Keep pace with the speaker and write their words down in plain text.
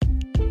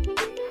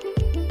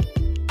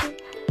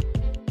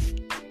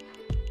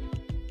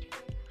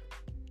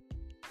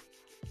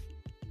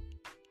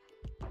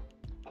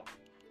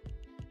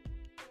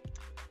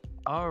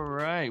All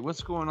right,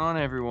 what's going on,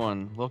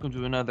 everyone? Welcome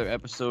to another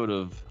episode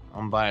of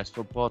Unbiased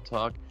Football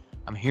Talk.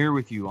 I'm here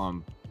with you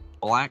on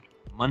Black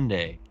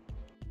Monday,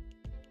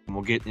 and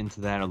we'll get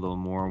into that a little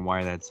more and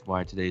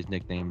why today's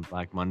nicknamed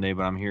Black Monday.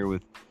 But I'm here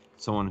with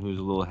someone who's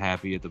a little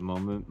happy at the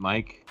moment.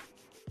 Mike,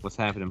 what's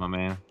happening, my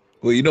man?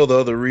 Well, the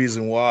other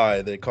reason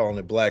why they're calling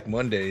it Black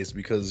Monday is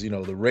because,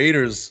 the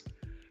Raiders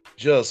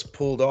just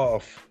pulled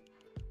off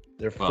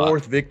their Well,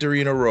 fourth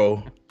victory in a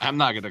row. I'm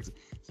not gonna.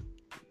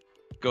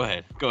 Go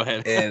ahead.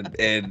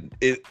 And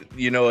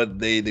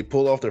they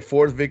pulled off their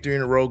fourth victory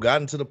in a row,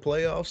 got into the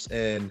playoffs,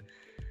 and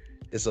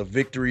it's a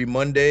victory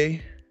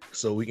Monday.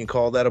 So we can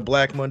call that a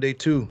Black Monday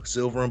too.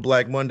 Silver and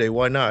Black Monday.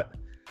 Why not?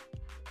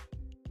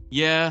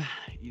 Yeah,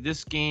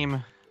 this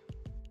game,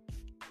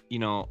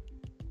 I'm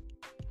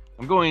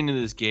going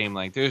into this game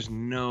like there's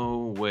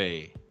no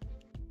way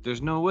they're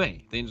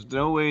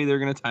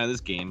going to tie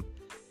this game.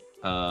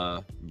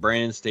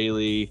 Brandon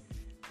Staley,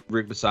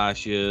 Rick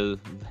Bisaccia,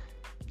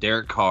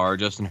 Derek Carr,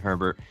 Justin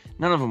Herbert,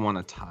 none of them want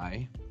to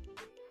tie.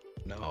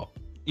 No.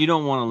 You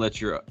don't want to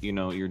let your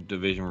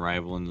division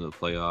rival into the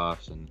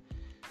playoffs, and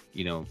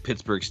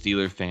Pittsburgh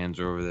Steelers fans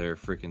are over there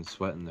freaking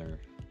sweating their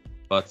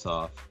butts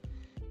off.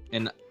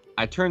 And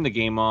I turned the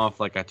game off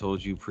like I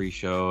told you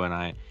pre-show, and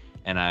I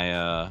then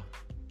I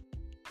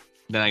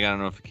got a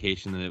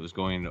notification that it was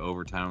going into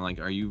overtime. I'm like,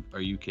 are you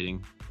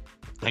kidding?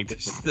 Like,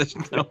 there's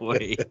no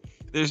way.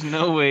 There's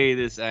no way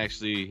this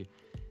actually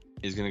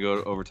is going to go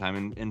to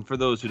overtime. And for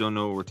those who don't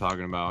know what we're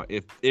talking about,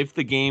 if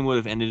the game would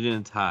have ended in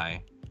a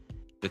tie,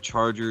 the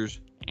Chargers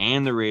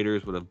and the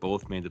Raiders would have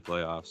both made the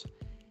playoffs.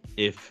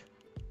 If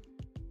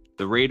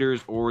the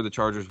Raiders or the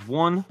Chargers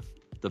won,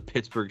 the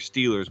Pittsburgh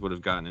Steelers would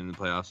have gotten in the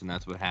playoffs, and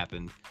that's what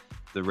happened.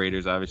 The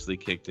Raiders obviously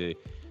kicked a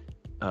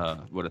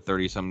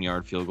 30-something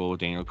yard field goal with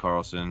Daniel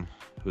Carlson,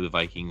 who the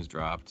Vikings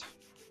dropped.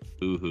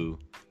 Boo-hoo.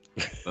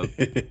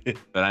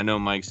 But I know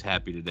Mike's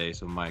happy today,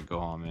 so Mike, go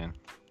on, man.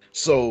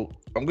 So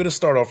I'm going to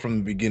start off from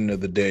the beginning of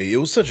the day. It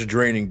was such a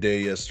draining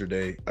day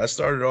yesterday. I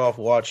started off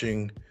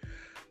watching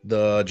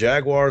the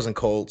Jaguars and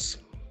Colts.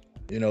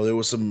 There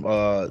was some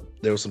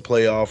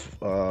playoff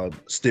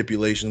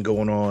stipulation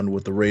going on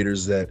with the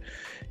Raiders that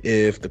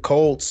if the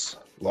Colts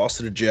lost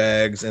to the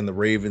Jags and the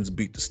Ravens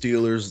beat the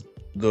Steelers,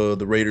 the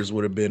Raiders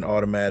would have been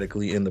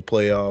automatically in the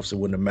playoffs. It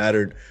wouldn't have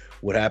mattered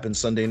what happened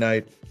Sunday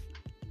night.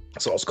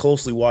 So I was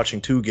closely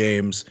watching two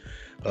games.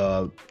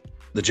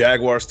 The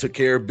Jaguars took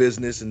care of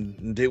business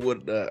and did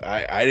what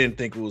I didn't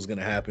think was going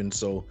to happen.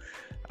 So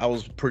I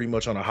was pretty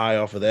much on a high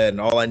off of that. And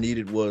all I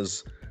needed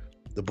was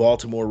the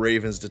Baltimore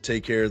Ravens to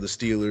take care of the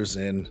Steelers.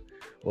 And,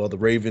 well, the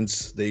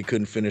Ravens, they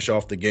couldn't finish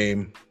off the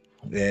game.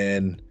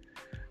 And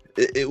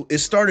it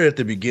started at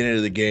the beginning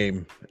of the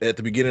game, at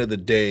the beginning of the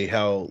day,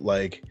 how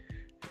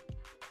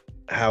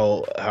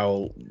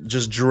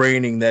just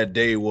draining that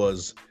day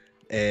was.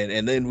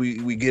 And then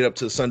we get up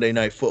to Sunday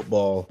Night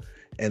Football,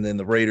 and then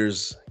the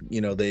Raiders,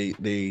 they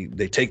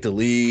take the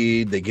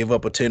lead, they give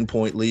up a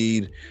 10-point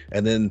lead,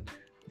 and then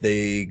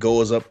they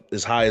go up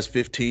as high as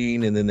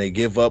 15, and then they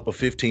give up a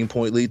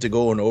 15-point lead to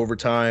go in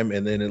overtime,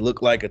 and then it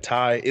looked like a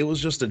tie. It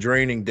was just a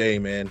draining day,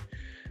 man.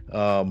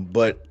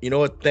 But you know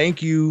what?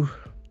 Thank you,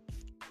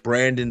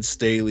 Brandon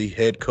Staley,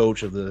 head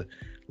coach of the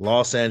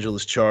Los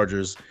Angeles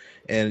Chargers.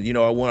 And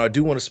I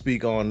do want to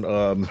speak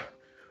on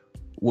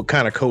what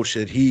kind of coach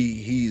that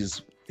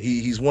he's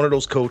one of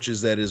those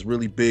coaches that is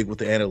really big with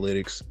the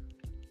analytics,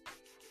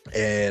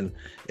 and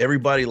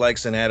everybody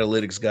likes an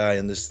analytics guy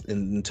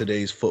in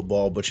today's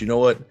football. But you know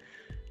what?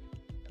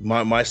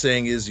 My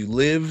saying is, you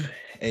live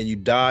and you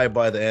die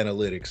by the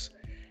analytics.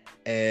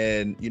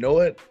 And you know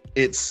what?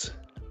 It's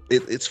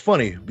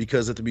funny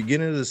because at the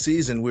beginning of the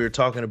season we were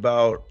talking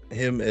about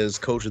him as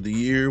coach of the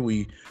year.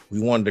 We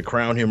wanted to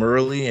crown him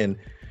early, and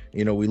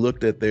we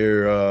looked at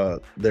their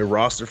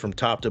roster from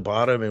top to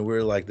bottom, and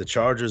we're like, the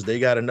Chargers, they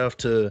got enough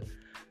to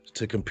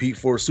compete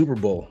for a Super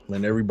Bowl,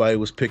 and everybody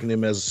was picking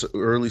them as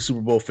early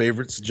Super Bowl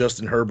favorites.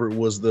 Justin Herbert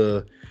was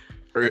the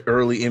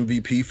early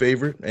MVP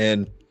favorite,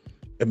 and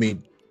I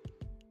mean,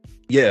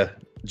 yeah,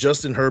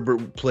 Justin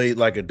Herbert played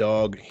like a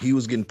dog. He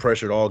was getting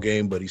pressured all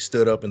game, but he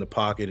stood up in the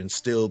pocket and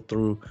still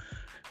threw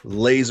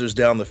lasers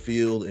down the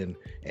field and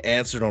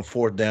answered on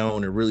fourth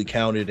down and really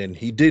counted, and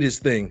he did his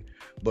thing.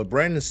 But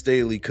Brandon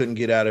Staley couldn't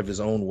get out of his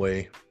own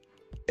way,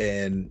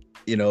 and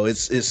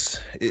it's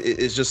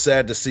just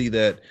sad to see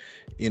that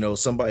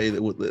somebody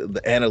with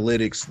the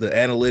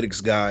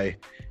analytics guy,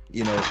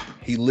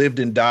 he lived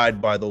and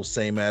died by those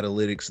same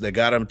analytics that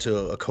got him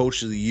to a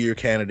coach of the year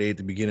candidate at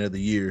the beginning of the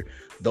year.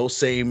 Those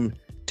same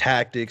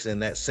tactics and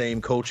that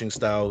same coaching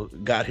style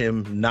got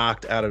him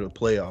knocked out of the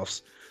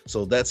playoffs.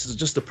 So that's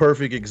just a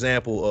perfect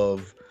example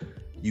of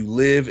you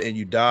live and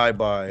you die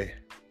by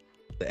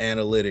the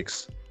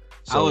analytics.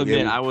 So, I'll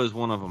admit, I was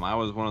one of them. I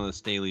was one of the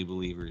Staley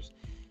believers.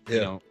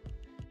 Yeah.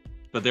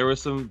 But there were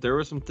some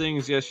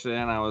things yesterday,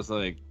 and I was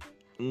like,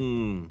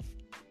 I'm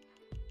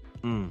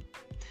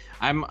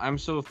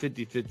so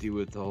 50-50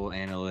 with the whole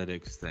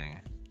analytics thing.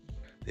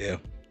 Yeah.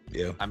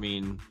 I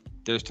mean,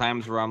 there's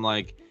times where I'm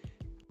like,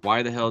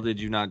 why the hell did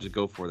you not just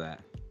go for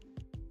that?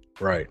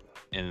 Right.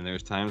 And then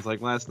there's times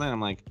like last night,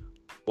 I'm like,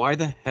 why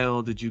the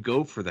hell did you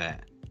go for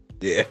that?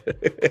 Yeah.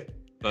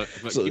 But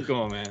So, keep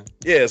going, man.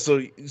 yeah, so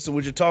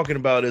what you're talking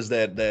about is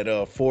that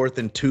 4th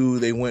and 2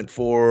 they went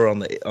for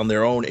on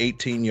their own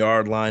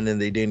 18-yard line, and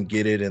they didn't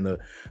get it, and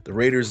the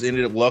Raiders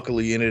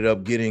luckily ended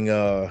up getting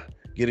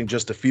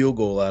just a field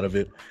goal out of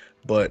it.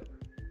 But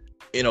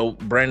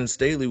Brandon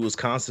Staley was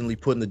constantly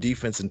putting the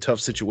defense in tough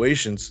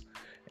situations,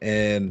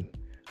 and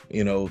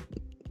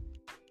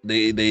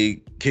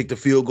they kicked a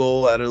field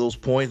goal out of those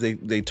points.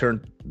 They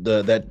turned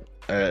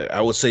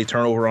I would say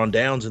turnover on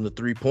downs into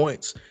 3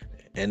 points,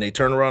 and they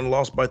turned around and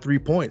lost by 3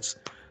 points.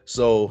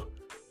 So,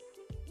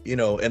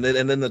 and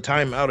then the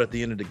timeout at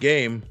the end of the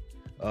game,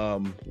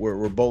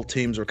 where both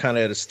teams were kind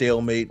of at a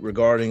stalemate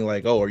regarding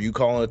like, oh, are you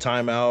calling a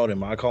timeout?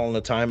 Am I calling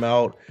a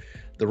timeout?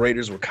 The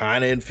Raiders were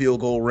kind of in field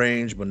goal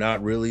range, but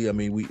not really. I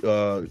mean,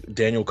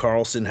 Daniel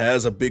Carlson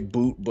has a big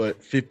boot,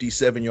 but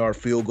 57-yard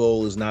field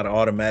goal is not an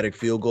automatic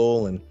field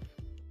goal. And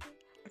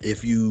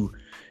if you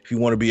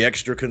want to be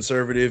extra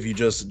conservative, you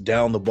just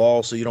down the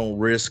ball so you don't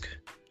risk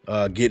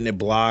getting it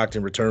blocked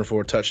and return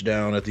for a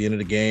touchdown at the end of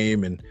the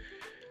game. And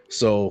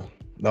so,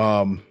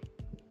 and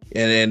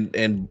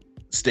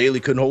Staley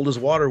couldn't hold his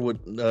water with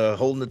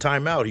holding the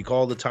timeout. He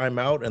called the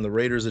timeout, and the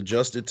Raiders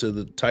adjusted to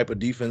the type of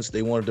defense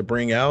they wanted to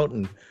bring out,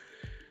 and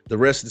the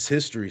rest is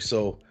history.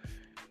 So,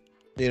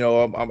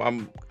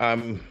 I'm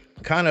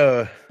kind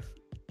of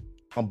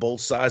on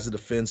both sides of the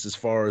fence as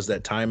far as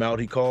that timeout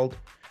he called.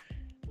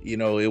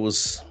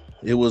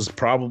 It was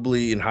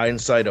probably in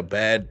hindsight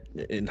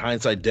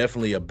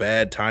definitely a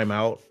bad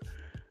timeout.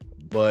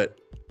 But,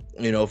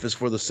 if it's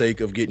for the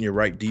sake of getting your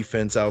right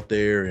defense out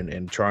there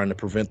and trying to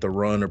prevent the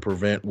run or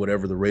prevent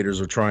whatever the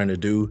Raiders are trying to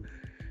do,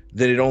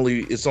 then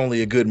it's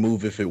only a good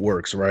move if it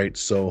works, right?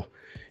 So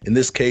in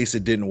this case,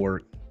 it didn't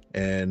work.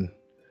 And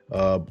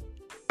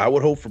I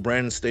would hope for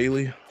Brandon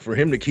Staley, for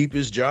him to keep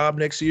his job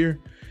next year.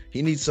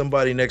 He needs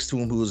somebody next to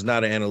him who is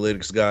not an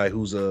analytics guy,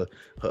 who's a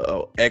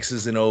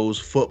X's and O's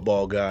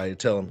football guy, to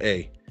tell him,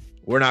 hey,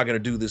 we're not going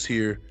to do this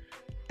here.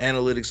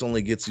 Analytics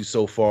only gets you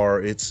so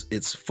far.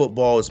 It's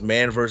football. It's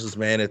man versus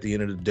man at the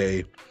end of the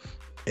day.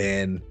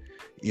 And,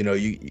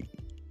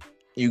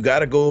 you got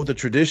to go with the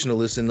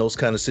traditionalists in those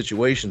kind of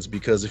situations,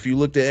 because if you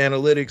looked at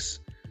analytics,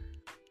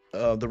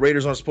 the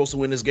Raiders aren't supposed to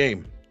win this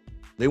game.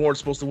 They weren't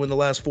supposed to win the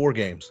last 4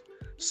 games.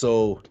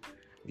 So,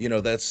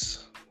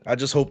 I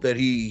just hope that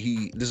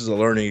this is a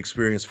learning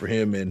experience for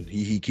him, and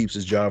he keeps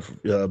his job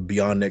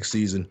beyond next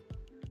season.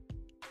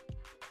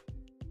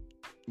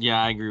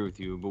 Yeah, I agree with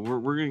you, but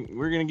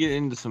we're gonna get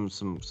into some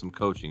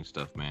coaching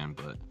stuff, man.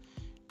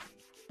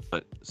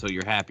 But so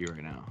you're happy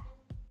right now?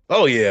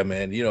 Oh yeah,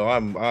 man.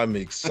 I'm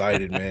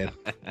excited, man.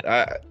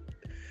 I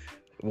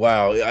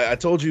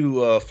told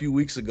you a few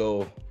weeks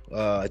ago.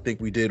 I think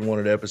we did one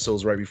of the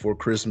episodes right before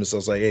Christmas. I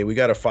was like, hey, we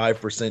got a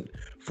 5%,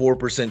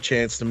 4%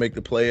 chance to make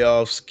the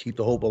playoffs, keep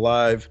the hope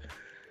alive.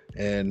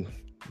 And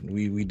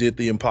we did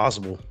the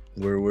impossible.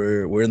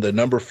 We're in the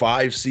number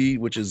 5 seed,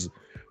 which is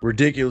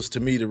ridiculous to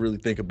me to really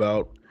think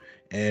about.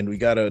 And we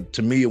got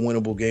to me, a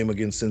winnable game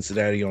against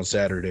Cincinnati on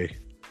Saturday.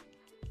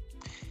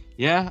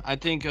 Yeah, I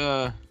think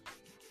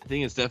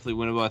it's definitely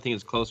winnable. I think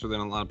it's closer than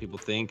a lot of people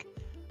think.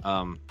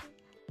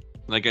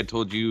 Like I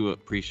told you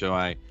pre-show,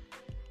 I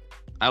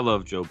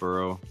love Joe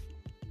Burrow.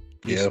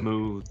 He's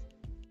smooth.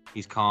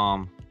 He's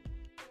calm.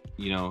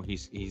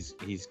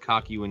 He's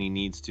cocky when he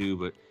needs to,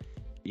 but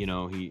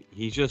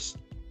he's just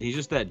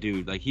that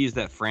dude. Like, he's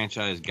that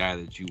franchise guy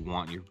that you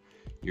want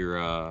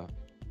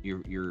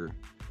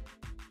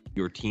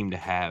your team to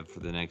have for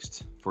the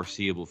next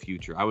foreseeable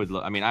future.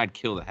 I'd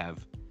kill to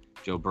have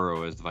Joe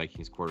Burrow as the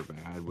Vikings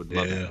quarterback. I would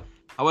love it.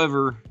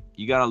 However,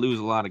 you got to lose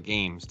a lot of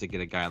games to get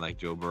a guy like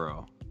Joe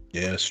Burrow.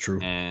 Yeah, that's true.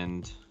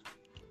 And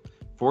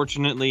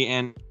fortunately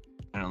and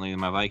apparently,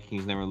 my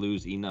Vikings never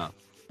lose enough.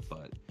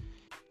 But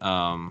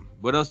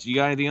what else? You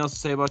got anything else to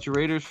say about your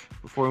Raiders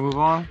before we move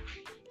on?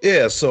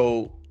 Yeah,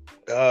 so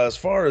as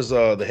far as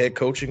the head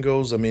coaching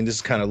goes,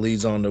 this kind of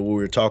leads on to what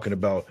we were talking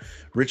about.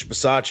 Rich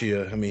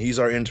Bisaccia, he's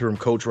our interim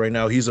coach right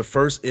now. He's the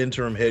first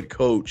interim head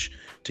coach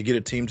to get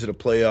a team to the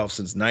playoffs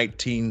since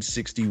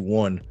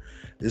 1961.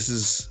 This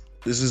is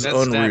that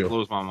unreal. Stat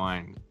blows my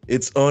mind.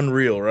 It's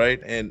unreal,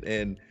 right?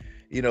 And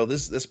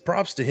this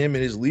props to him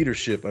and his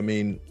leadership.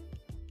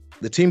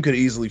 The team could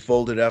easily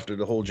fold it after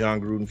the whole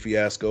John Gruden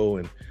fiasco,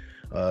 and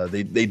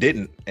they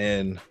didn't.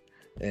 And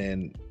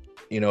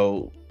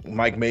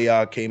Mike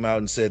Mayock came out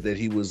and said that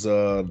he was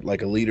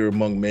like a leader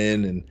among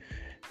men. And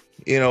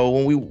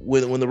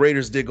when the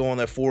Raiders did go on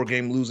that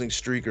 4-game losing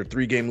streak or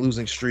 3-game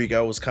losing streak,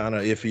 I was kind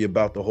of iffy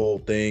about the whole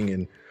thing,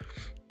 and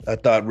I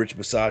thought Rich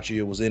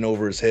Bisaccia was in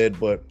over his head,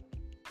 but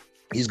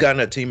he's gotten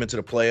that team into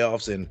the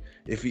playoffs. And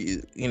if he,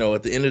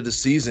 at the end of the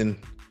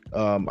season,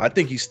 I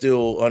think he's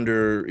still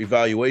under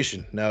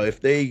evaluation. Now,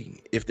 if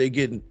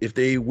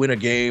they win a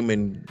game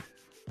and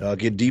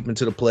get deep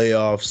into the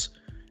playoffs,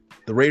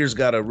 the Raiders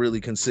got to really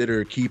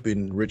consider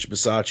keeping Rich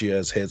Bisaccia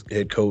as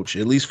head coach,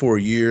 at least for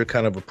a year,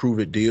 kind of a prove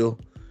it deal.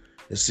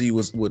 and see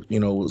what's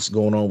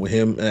going on with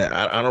him. And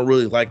I don't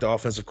really like the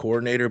offensive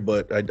coordinator,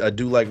 but I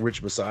do like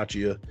Rich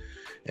Bisaccia,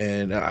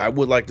 and I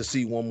would like to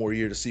see one more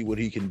year to see what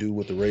he can do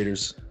with the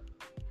Raiders.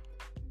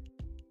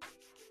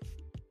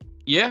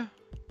 Yeah,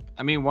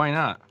 I mean, why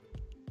not?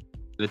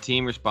 The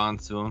team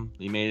responds to him.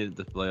 He made it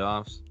to the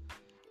playoffs.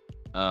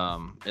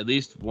 At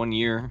least 1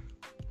 year.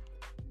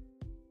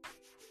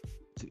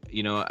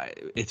 You know,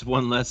 it's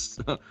one less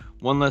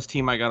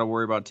team I got to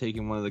worry about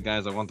taking one of the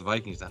guys I want the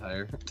Vikings to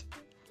hire.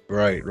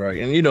 Right.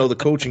 And the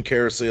coaching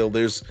carousel,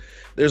 there's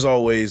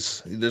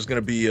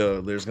gonna be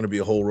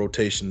a whole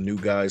rotation of new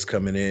guys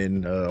coming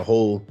in, a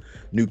whole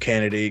new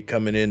candidate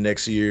coming in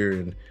next year,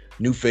 and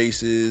new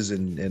faces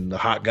and the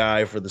hot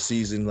guy for the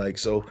season. Like,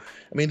 so,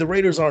 I mean, the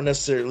Raiders aren't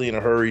necessarily in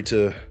a hurry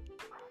to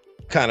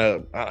kind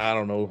of, I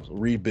don't know,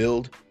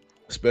 rebuild,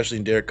 especially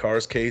in Derek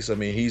Carr's case. I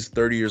mean, he's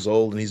 30 years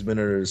old and he's been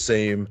under the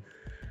same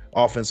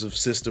offensive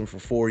system for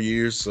 4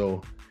 years.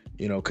 So,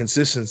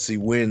 consistency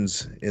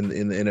wins in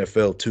the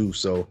NFL too.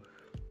 So,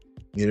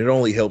 it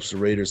only helps the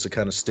Raiders to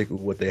kind of stick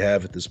with what they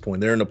have at this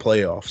point. They're in the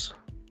playoffs.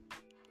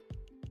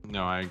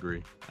 No, I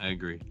agree.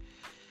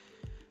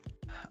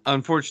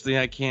 Unfortunately,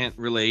 I can't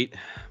relate.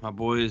 My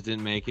boys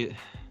didn't make it.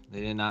 They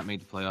did not make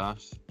the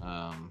playoffs.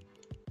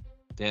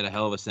 They had a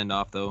hell of a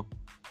send-off, though.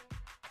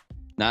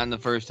 Not in the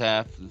first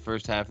half. The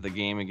first half of the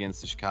game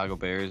against the Chicago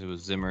Bears, it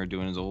was Zimmer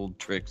doing his old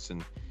tricks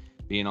and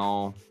being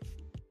all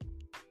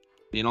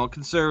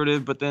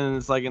conservative. But then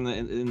it's like in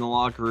the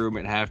locker room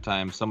at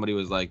halftime, somebody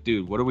was like,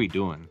 "Dude, what are we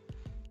doing?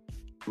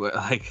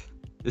 Like,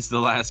 this is the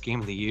last game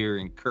of the year,"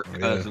 and Kirk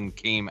Cousins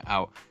came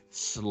out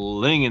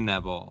slinging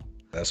that ball.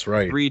 That's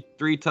right.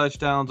 Three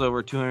touchdowns,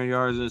 over 200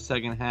 yards in the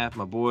second half.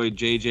 My boy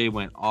JJ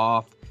went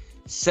off,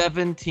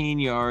 17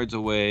 yards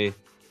away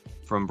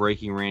from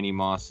breaking Randy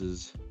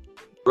Moss's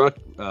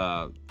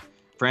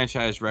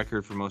franchise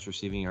record for most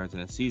receiving yards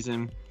in a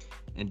season.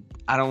 And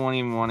I don't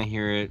even want to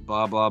hear it.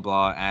 Blah blah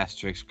blah.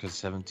 Asterisk because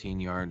 17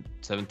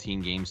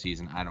 game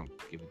season. I don't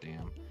give a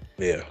damn.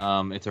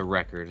 Yeah. It's a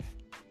record,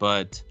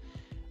 but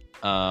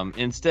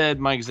instead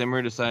Mike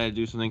Zimmer decided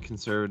to do something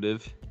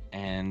conservative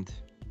and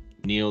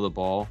kneel the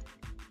ball.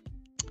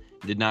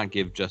 Did not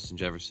give Justin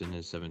Jefferson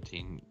his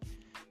 17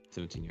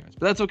 yards.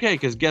 But that's okay,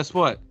 because guess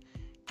what?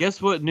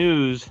 Guess what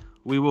news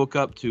we woke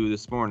up to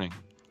this morning?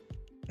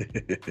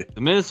 The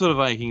Minnesota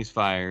Vikings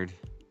fired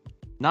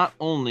not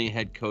only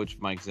head coach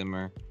Mike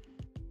Zimmer,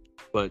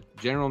 but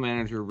general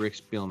manager Rick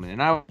Spielman.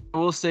 And I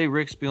will say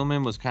Rick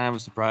Spielman was kind of a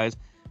surprise.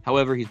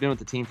 However, he's been with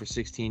the team for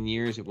 16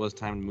 years. It was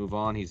time to move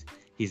on.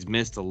 He's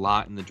missed a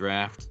lot in the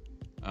draft.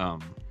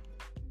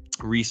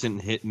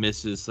 Recent hit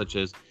misses such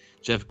as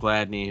Jeff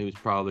Gladney, who's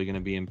probably going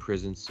to be in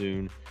prison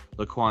soon.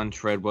 Laquan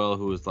Treadwell,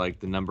 who is like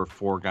the number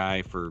 4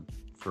 guy for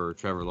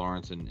Trevor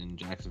Lawrence in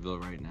Jacksonville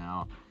right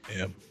now.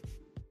 Yeah.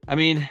 I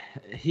mean,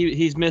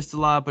 he's missed a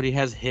lot, but he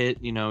has hit.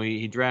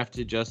 He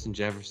drafted Justin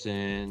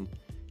Jefferson.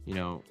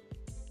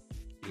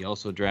 He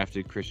also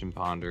drafted Christian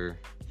Ponder.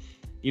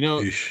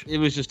 Eesh. It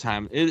was just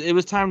time. It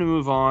was time to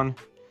move on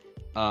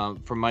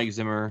from Mike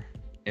Zimmer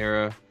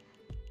era.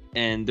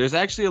 And there's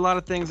actually a lot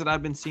of things that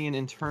I've been seeing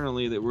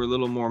internally that were a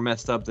little more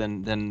messed up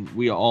than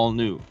we all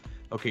knew.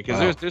 Okay,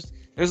 because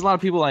there's a lot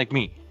of people like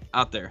me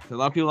out there. There's a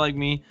lot of people like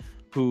me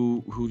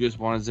who just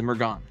wanted Zimmer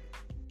gone.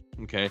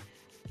 Okay,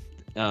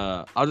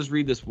 I'll just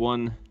read this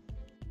one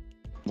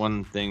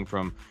thing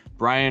from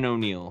Brian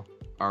O'Neill,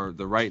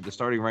 the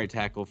starting right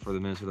tackle for the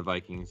Minnesota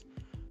Vikings,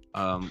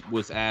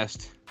 was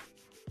asked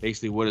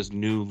basically, what does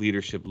new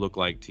leadership look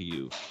like to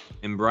you?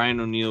 And Brian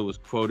O'Neill was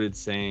quoted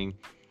saying,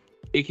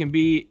 "It can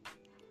be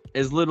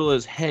as little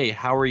as, hey,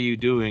 how are you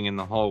doing in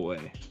the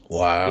hallway?"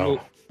 Wow.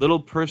 Little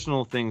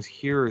personal things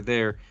here or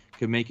there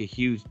could make a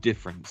huge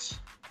difference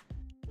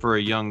for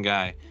a young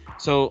guy.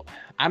 So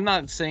I'm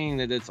not saying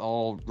that it's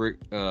all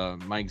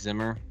Mike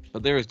Zimmer,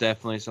 but there is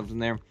definitely something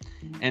there.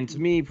 And to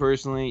me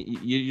personally,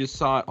 you just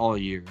saw it all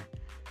year.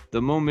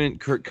 The moment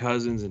Kirk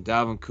Cousins and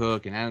Dalvin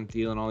Cook and Adam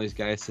Thielen and all these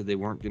guys said they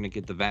weren't going to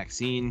get the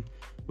vaccine,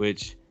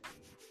 which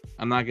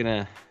I'm not going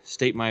to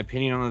state my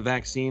opinion on the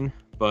vaccine,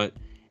 but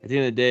at the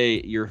end of the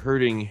day, you're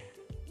hurting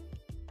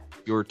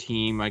your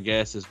team, I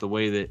guess, is the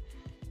way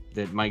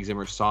that Mike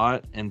Zimmer saw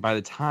it. And by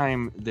the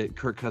time that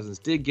Kirk Cousins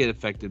did get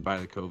affected by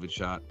the COVID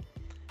shot,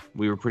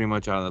 we were pretty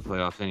much out of the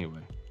playoffs anyway.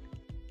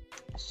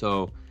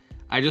 So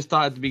I just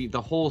thought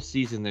the whole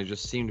season, there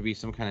just seemed to be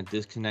some kind of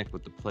disconnect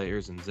with the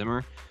players and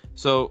Zimmer.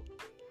 So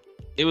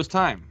it was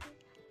time.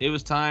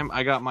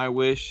 I got my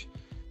wish.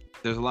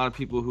 There's a lot of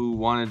people who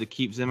wanted to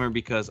keep Zimmer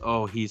because,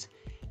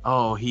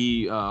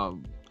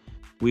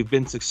 we've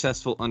been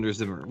successful under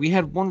Zimmer. We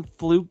had one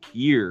fluke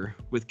year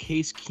with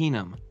Case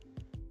Keenum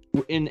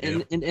and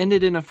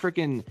ended in a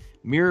freaking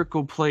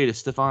miracle play to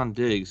Stephon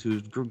Diggs,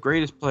 who's the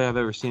greatest play I've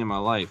ever seen in my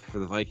life for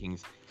the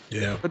Vikings.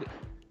 Yeah.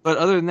 But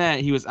other than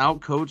that, he was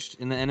outcoached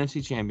in the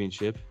NFC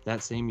Championship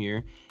that same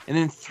year. And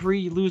then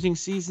 3 losing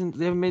seasons.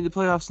 They haven't made the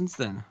playoffs since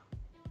then.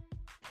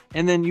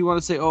 And then you want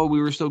to say,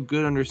 we were so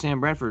good under Sam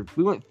Bradford.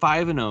 We went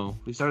 5-0.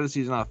 We started the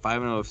season off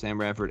 5-0 if Sam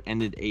Bradford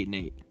ended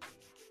 8-8.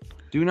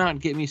 Do not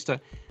get me stuck.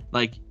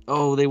 Like,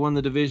 oh, they won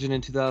the division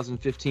in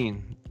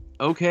 2015.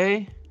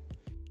 Okay.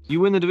 You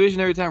win the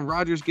division every time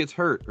Rodgers gets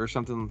hurt or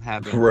something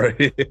happens.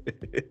 Right.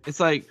 It's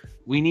like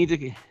we need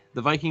to.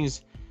 The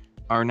Vikings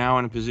are now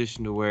in a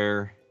position to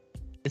where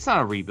it's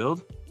not a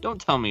rebuild. Don't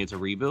tell me it's a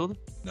rebuild.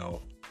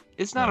 No.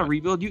 It's not a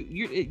rebuild.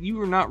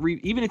 You are not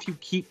even if you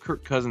keep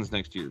Kirk Cousins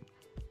next year.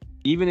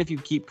 Even if you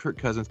keep Kirk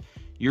Cousins,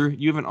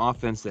 you have an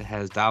offense that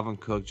has Dalvin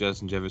Cook,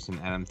 Justin Jefferson,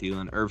 Adam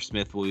Thielen, Irv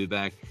Smith will be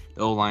back.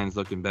 The O-line's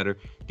looking better.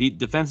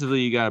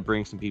 Defensively, you got to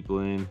bring some people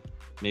in,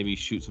 maybe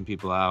shoot some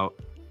people out.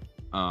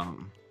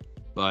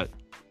 But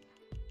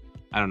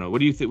I don't know. What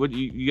do you think? What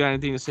you got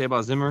anything to say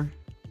about Zimmer?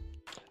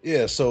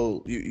 Yeah,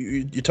 so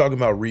you're talking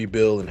about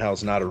rebuild and how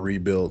it's not a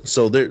rebuild.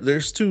 So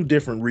there's two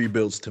different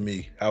rebuilds to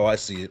me, how I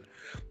see it.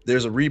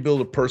 There's a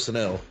rebuild of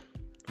personnel,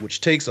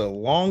 which takes a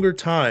longer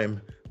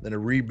time than a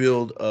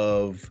rebuild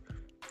of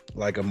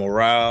like a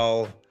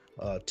morale,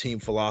 team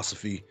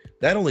philosophy.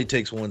 That only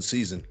takes one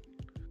season.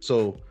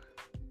 So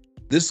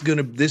this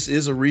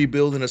is a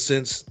rebuild in a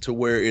sense to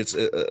where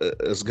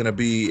it's gonna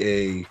be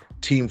a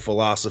team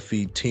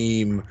philosophy,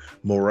 team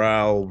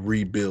morale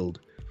rebuild.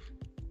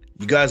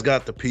 You guys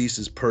got the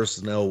pieces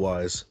personnel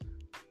wise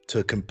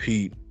to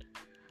compete.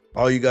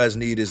 All you guys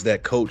need is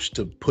that coach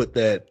to put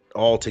that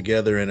all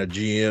together in a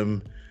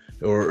GM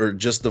or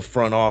just the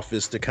front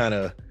office to kind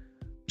of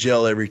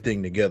gel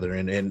everything together.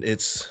 And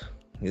it's,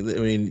 I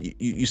mean,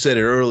 you said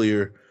it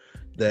earlier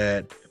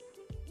that,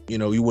 you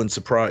know, you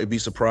wouldn't be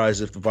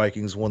surprised if the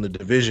Vikings won the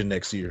division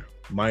next year,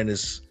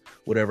 minus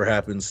whatever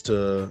happens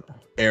to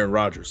Aaron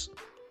Rodgers.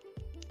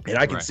 And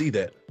I can see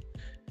that.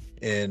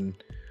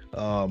 And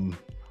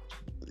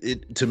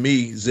to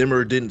me,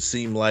 Zimmer didn't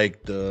seem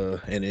like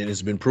and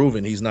it's been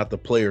proven he's not the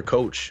player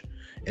coach.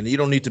 And you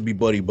don't need to be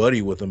buddy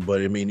with him,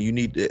 but I mean,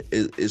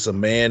 it's a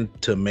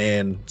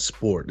man-to-man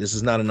sport. This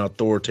is not an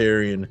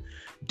authoritarian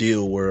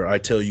deal where I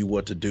tell you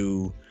what to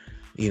do,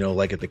 you know,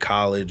 like at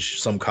the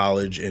some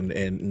college and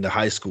in the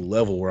high school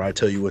level where I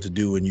tell you what to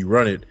do and you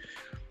run it.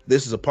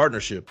 This is a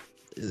partnership,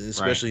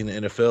 especially in the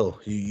NFL.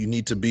 You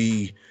need to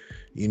be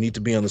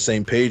on the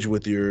same page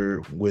with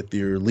your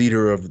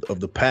leader of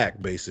the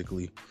pack,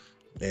 basically.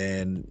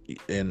 And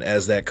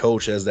as that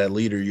coach, as that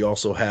leader, you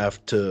also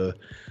have to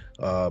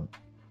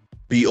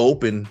be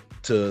open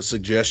to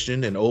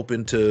suggestion and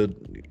open to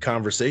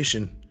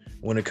conversation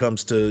when it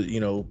comes to, you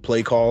know,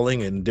 play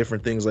calling and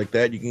different things like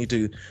that. You need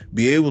to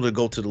be able to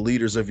go to the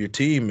leaders of your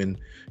team and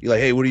you're like,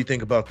 hey, what do you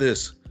think about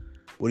this?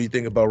 What do you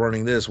think about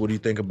running this? What do you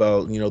think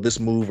about, you know, this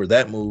move or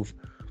that move?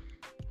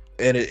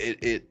 And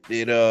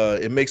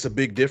it makes a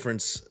big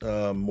difference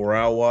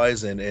morale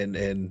wise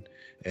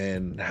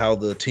and how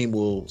the team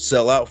will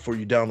sell out for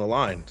you down the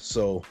line.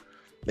 So,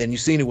 and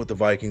you've seen it with the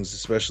Vikings,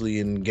 especially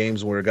in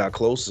games where it got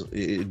close.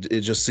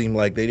 It just seemed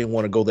like they didn't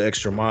want to go the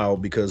extra mile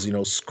because, you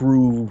know,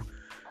 screw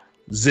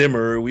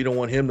Zimmer. We don't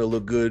want him to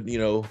look good, you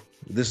know,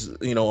 this,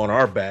 you know, on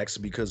our backs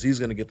because he's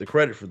going to get the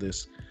credit for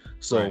this.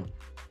 So,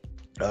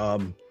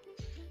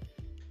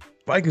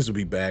 Vikings will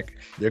be back.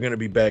 They're going to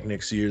be back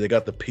next year. They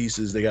got the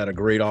pieces. They got a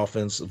great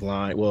offensive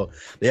line. Well,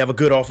 they have a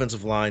good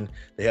offensive line.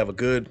 They have a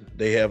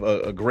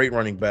great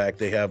running back.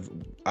 They have,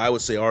 I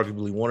would say,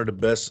 arguably one of the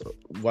best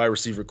wide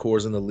receiver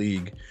cores in the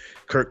league.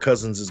 Kirk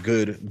Cousins is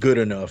good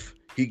enough.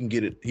 He can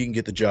get it. He can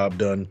get the job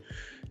done.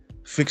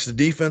 Fix the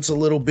defense a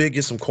little bit,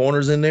 get some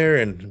corners in there,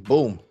 and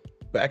boom,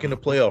 back in the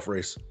playoff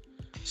race.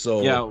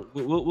 So yeah,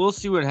 we'll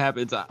see what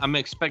happens. I'm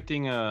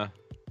expecting a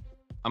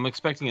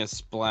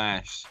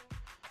splash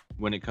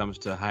when it comes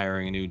to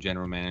hiring a new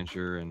general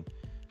manager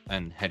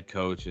and head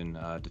coach and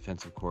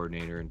defensive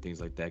coordinator and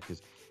things like that,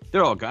 because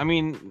they're all. I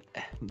mean,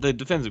 the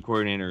defensive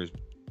coordinator is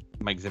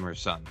Mike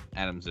Zimmer's son,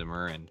 Adam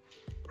Zimmer, and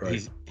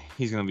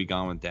he's gonna be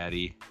gone with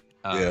Daddy.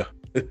 Yeah.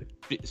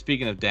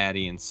 Speaking of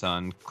Daddy and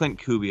son, Clint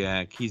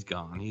Kubiak, he's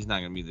gone. He's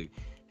not gonna be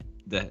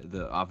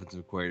the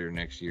offensive coordinator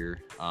next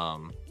year.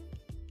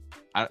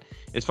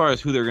 As far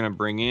as who they're gonna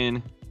bring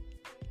in,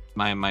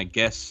 my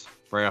guess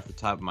right off the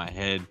top of my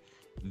head,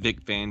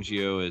 Vic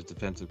Fangio as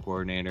defensive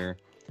coordinator,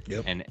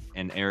 and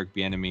Eric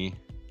Bieniemy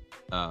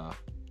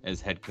as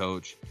head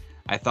coach.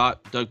 I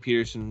thought Doug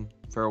Peterson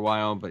for a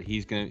while, but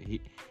he's gonna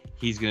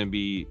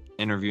be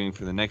interviewing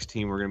for the next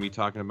team we're gonna be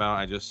talking about.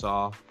 I just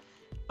saw,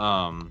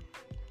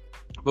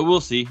 but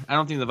we'll see. I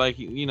don't think the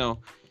Vikings, you know,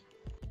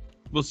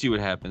 we'll see what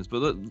happens.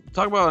 But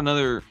talk about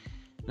another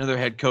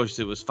head coach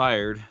that was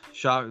fired.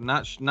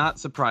 Not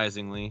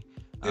surprisingly,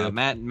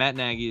 Matt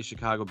Nagy, the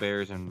Chicago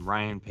Bears, and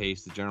Ryan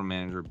Pace, the general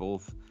manager,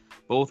 both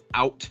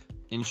out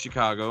in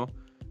Chicago,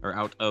 or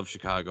out of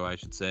Chicago, I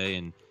should say.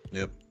 And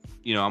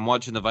you know, I'm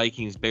watching the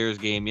Vikings Bears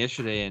game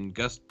yesterday, and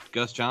Gus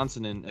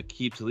Johnson and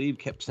Aqib Talib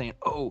kept saying,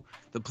 "Oh,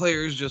 the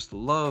players just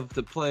love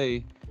to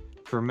play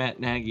for Matt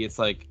Nagy." It's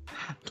like,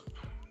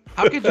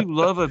 how could you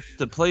love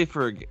to play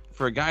for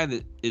a guy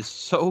that is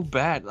so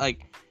bad?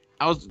 Like,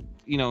 I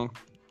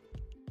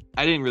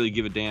didn't really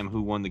give a damn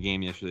who won the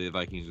game yesterday, the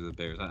Vikings or the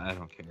Bears. I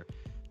don't care.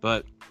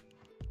 But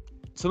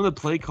some of the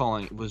play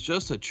calling was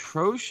just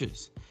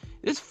atrocious.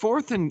 This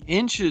fourth and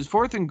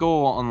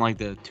goal on like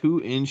the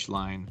 2-inch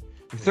line,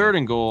 third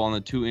and goal on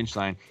the 2-inch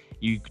line,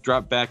 You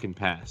drop back and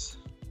pass.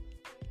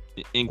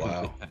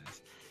 Incomplete Wow.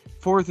 pass.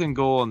 4th and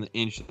goal on the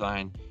inch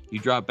line. You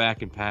drop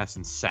back and pass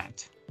and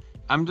sacked.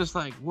 I'm just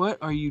like, what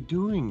are you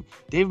doing?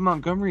 David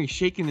Montgomery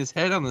shaking his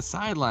head on the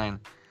sideline.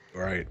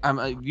 Right.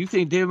 You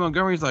think David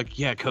Montgomery's like,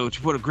 yeah,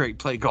 coach, what a great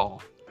play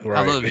call. Right.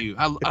 I love you.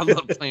 I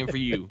love playing for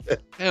you.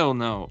 Hell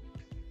no.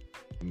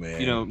 Man.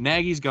 You know,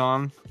 Nagy's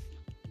gone.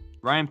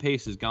 Ryan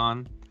Pace is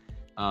gone.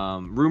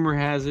 Rumor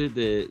has it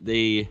that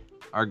they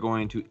are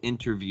going to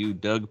interview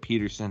Doug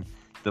Peterson,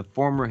 the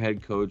former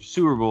head coach,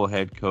 Super Bowl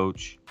head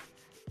coach,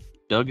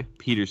 Doug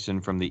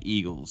Peterson from the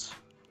Eagles.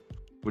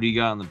 What do you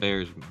got on the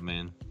Bears,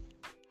 man?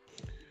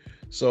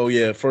 So,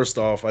 yeah, first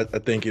off, I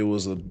think it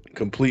was a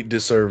complete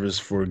disservice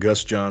for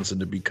Gus Johnson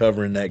to be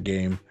covering that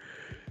game.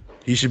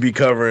 He should be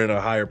covering a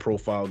higher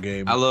profile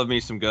game. I love me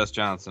some Gus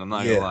Johnson. I'm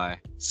not going to lie.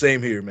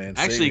 Same here, man.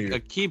 Actually,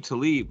 Aqib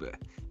Talib,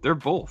 they're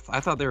both.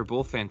 I thought they were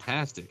both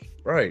fantastic.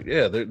 Right.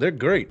 Yeah, they're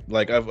great.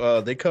 Like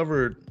they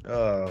covered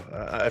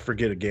I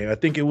forget a game. I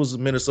think it was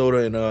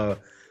Minnesota and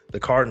the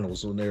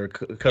Cardinals when they were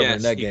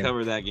covering that game. He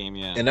covered that game,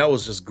 yeah. And that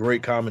was just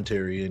great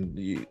commentary, and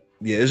yeah,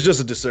 it's just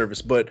a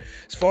disservice. But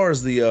as far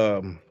as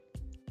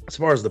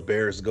the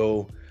Bears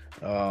go,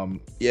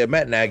 yeah,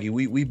 Matt Nagy,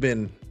 we've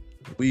been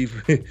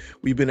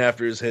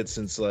after his head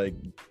since like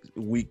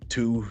week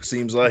 2,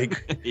 seems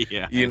like.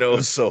 Yeah. You know,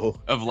 so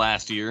of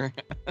last year.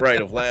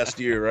 Right, of last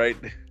year, right?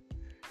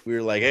 We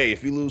were like, hey,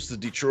 if he loses to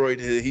Detroit,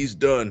 he's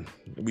done.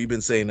 We've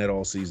been saying that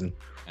all season.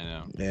 I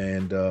know.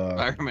 And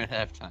fire him at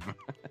halftime.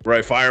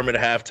 Right, fire him at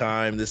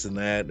halftime, this and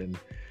that. And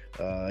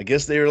I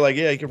guess they were like,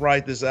 yeah, you can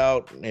write this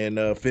out and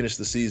finish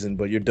the season,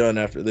 but you're done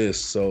after this.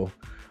 So,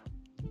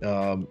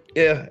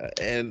 yeah,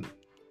 and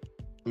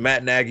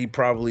Matt Nagy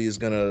probably he's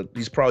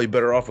probably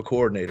better off a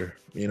coordinator,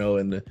 you know,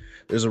 and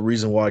there's a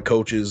reason why head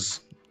coaches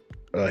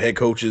are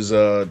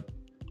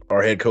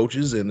head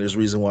coaches, and there's a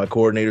reason why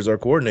coordinators are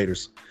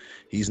coordinators.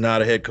 He's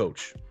not a head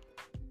coach,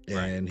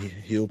 and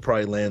he'll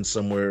probably land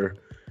somewhere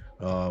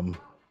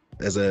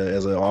as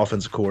an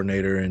offensive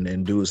coordinator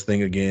and do his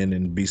thing again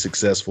and be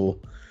successful.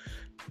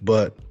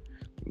 But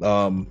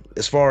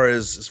as far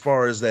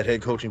as that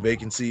head coaching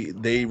vacancy,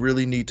 they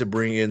really need to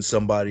bring in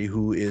somebody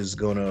who is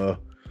gonna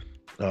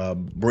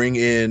bring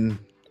in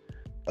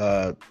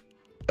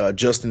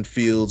Justin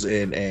Fields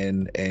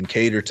and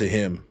cater to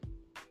him,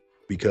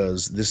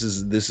 because this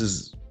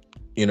is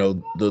you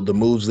know the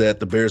moves that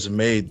the Bears have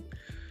made.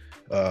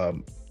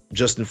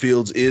 Justin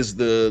Fields is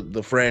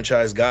the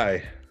franchise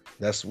guy.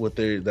 That's what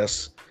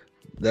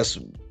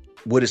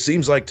it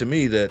seems like to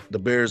me, that the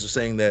Bears are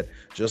saying that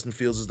Justin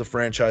Fields is the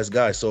franchise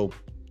guy. So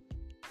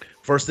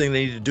first thing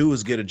they need to do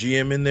is get a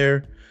GM in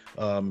there,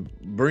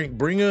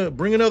 bring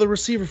another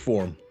receiver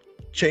for him,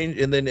 change,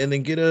 and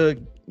then get a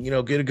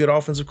good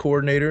offensive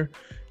coordinator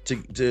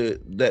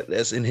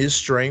that's in his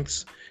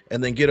strengths,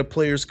 and then get a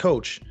player's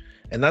coach.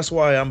 And that's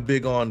why I'm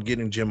big on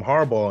getting Jim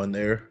Harbaugh in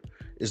there,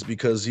 is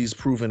because he's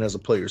proven as a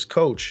player's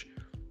coach.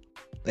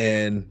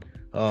 And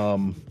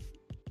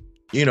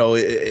you know,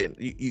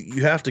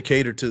 you have to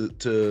cater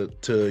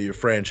to your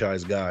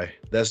franchise guy.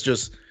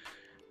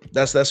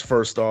 That's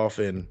first off.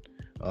 And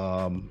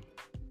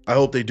I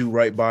hope they do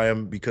right by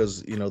him,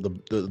 because you know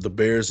the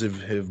Bears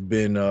have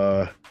been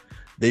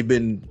they've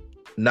been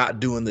not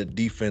doing the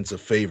defense a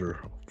favor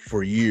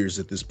for years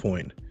at this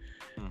point.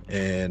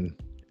 And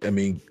I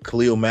mean,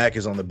 Khalil Mack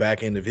is on the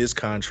back end of his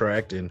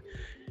contract, and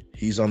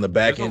he's on the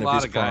back end of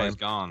his prime. There's a lot of guys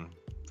gone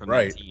from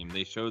that team.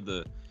 They showed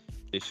the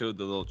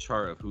little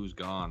chart of who's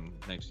gone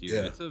next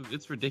year. Yeah.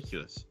 It's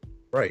ridiculous.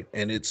 Right,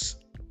 and it's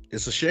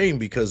a shame,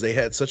 because they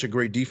had such a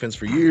great defense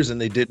for years and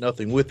they did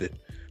nothing with it.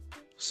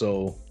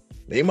 So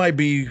they might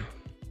be.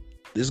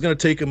 It's going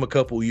to take them a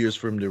couple years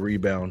for him to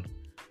rebound.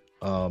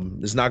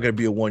 It's not going to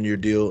be a 1-year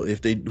deal.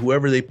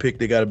 Whoever they pick,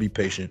 they got to be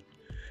patient,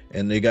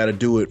 and they got to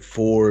do it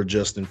for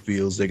Justin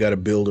Fields. They got to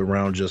build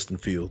around Justin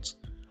Fields.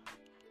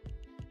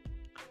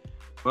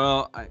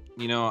 Well,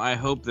 I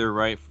hope they're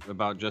right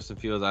about Justin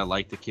Fields. I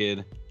like the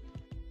kid.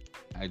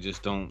 I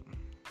just don't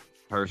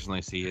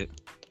personally see it.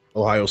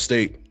 Ohio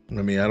State.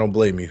 I mean, I don't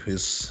blame you.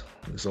 It's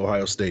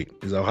Ohio State.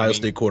 He's an Ohio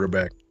State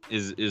quarterback.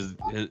 Is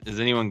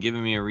anyone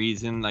giving me a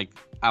reason? Like,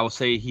 I will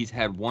say he's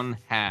had one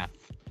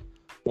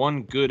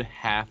good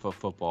half of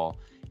football,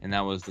 and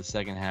that was the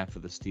second half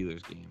of the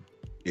Steelers game.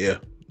 Yeah.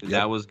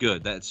 That was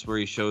good. That's where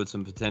he showed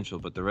some potential.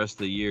 But the rest of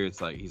the year,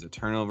 it's like he's a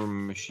turnover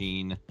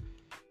machine,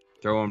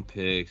 throwing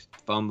picks,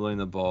 fumbling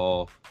the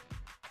ball,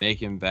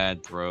 making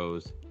bad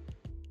throws.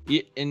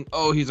 And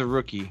he's a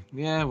rookie.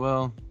 Yeah,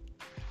 well,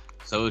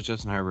 so was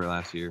Justin Herbert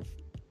last year.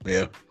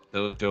 Yeah.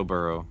 So was Joe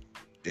Burrow.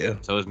 Yeah.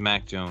 So was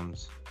Mac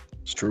Jones.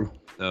 It's true.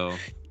 So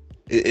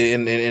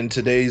in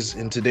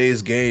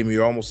today's game,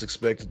 you're almost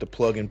expected to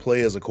plug and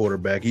play as a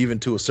quarterback, even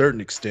to a certain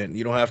extent.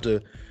 You have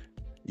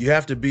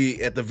to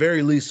be at the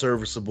very least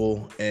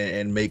serviceable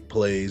and make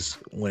plays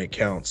when it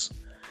counts.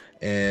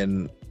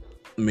 And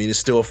I mean, it's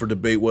still up for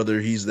debate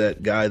whether he's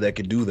that guy that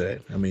could do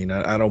that. I mean,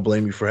 I don't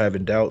blame you for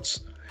having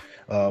doubts.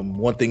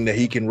 One thing that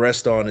he can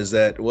rest on is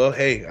that, well,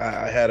 hey,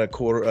 I had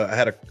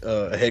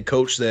a head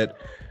coach that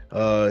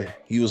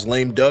he was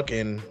lame duck,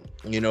 and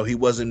He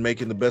wasn't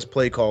making the best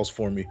play calls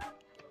for me.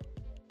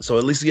 So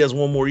at least he has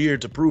one more year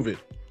to prove it.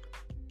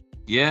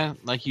 Yeah,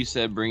 like you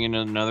said, bring in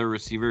another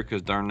receiver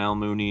because Darnell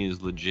Mooney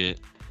is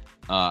legit.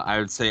 I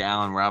would say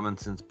Allen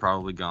Robinson's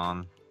probably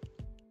gone.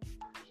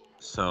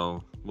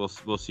 So we'll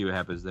see what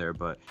happens there.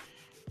 But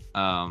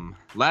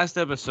last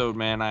episode,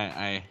 man,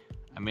 I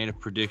made a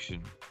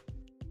prediction.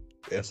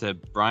 Yeah. I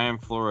said Brian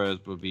Flores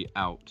would be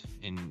out,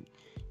 and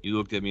you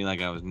looked at me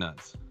like I was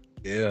nuts.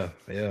 Yeah.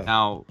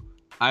 Now,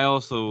 I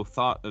also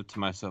thought to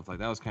myself, like,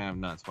 that was kind of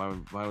nuts.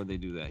 Why would they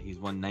do that? He's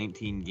won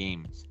 19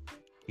 games.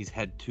 He's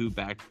had 2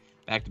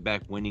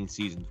 back-to-back winning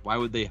seasons. Why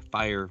would they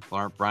fire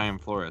Brian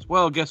Flores?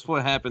 Well, guess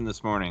what happened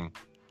this morning?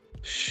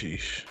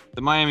 Sheesh.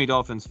 The Miami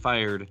Dolphins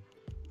fired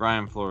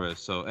Brian Flores.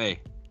 So, hey,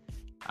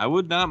 I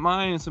would not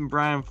mind some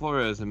Brian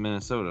Flores in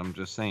Minnesota. I'm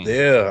just saying.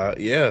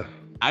 Yeah.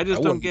 I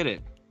just don't get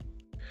it.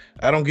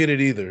 I don't get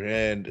it either.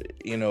 And,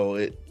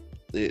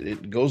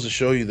 it goes to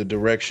show you the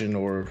direction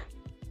or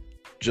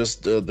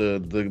just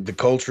the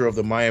culture of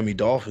the Miami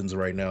Dolphins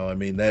right now. I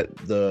mean, that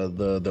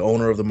the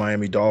owner of the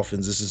Miami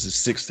Dolphins, this is his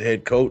 6th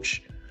head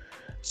coach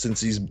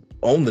since he's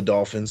owned the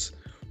Dolphins.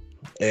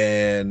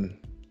 And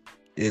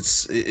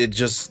it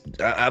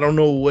just, I don't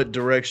know what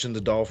direction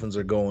the Dolphins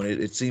are going.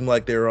 It seemed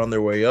like they were on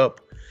their way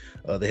up.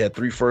 They had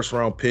 3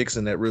 first-round picks,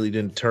 and that really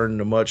didn't turn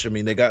into much. I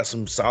mean, they got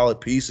some solid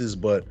pieces,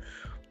 but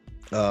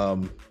I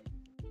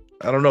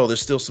don't know.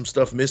 There's still some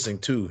stuff missing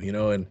too,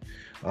 and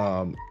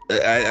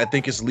I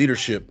think it's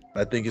leadership.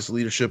 I think it's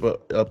leadership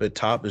up at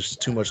top. There's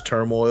too much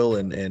turmoil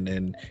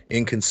and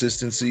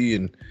inconsistency,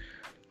 and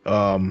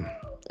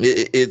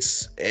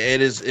it's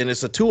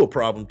a Tua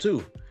problem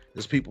too.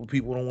 There's people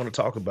don't want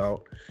to talk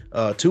about.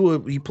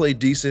 Tua, he played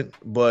decent,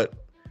 but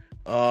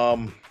I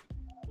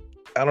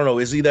don't know.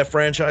 Is he that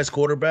franchise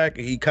quarterback?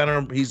 He's kind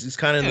of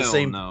in the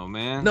same. No,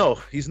 man. No,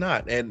 he's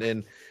not.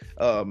 And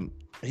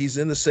he's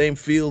in the same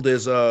field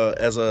as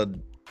a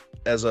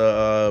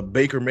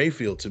Baker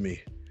Mayfield to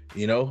me.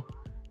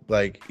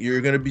 Like,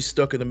 you're gonna be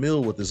stuck in the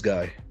middle with this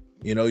guy.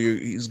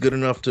 He's good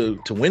enough to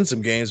win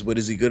some games, but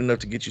is he good enough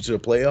to get you to the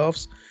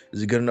playoffs? Is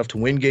he good enough to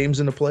win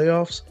games in the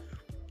playoffs?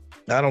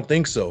 I don't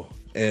think so.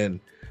 And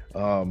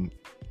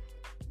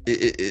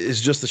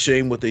it's just a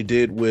shame what they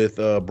did with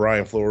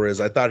Brian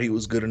Flores. I thought he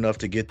was good enough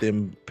to get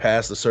them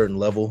past a certain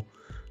level.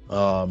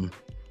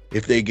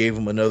 If they gave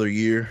him another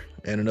year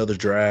and another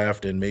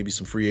draft and maybe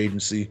some free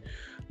agency,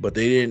 but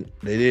they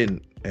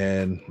didn't.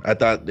 And I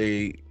thought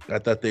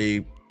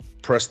they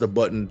pressed the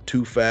button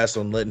too fast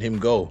on letting him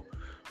go.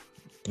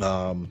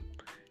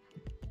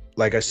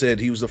 Like I said,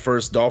 he was the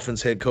first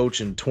Dolphins head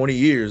coach in 20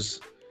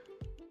 years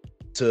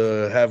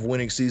to have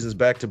winning seasons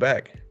back to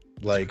back.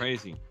 Like,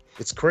 crazy.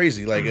 It's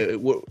crazy. Like,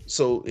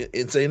 so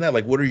in saying that,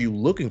 like, what are you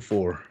looking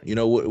for?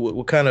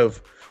 What kind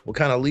of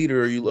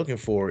leader are you looking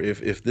for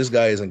if this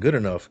guy isn't good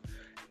enough?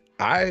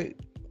 I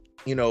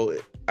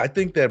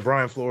think that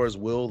Brian Flores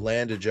will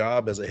land a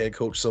job as a head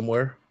coach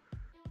somewhere.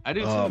 I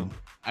do too.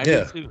 I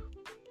do too.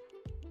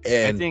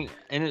 And I think,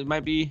 and it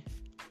might be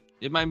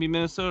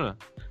Minnesota.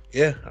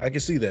 Yeah, I can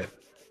see that.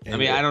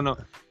 And I don't know.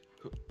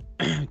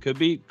 could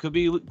be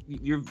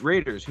your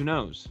Raiders. Who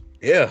knows?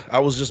 Yeah, I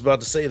was just about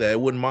to say that. I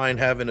wouldn't mind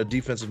having a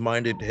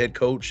defensive-minded head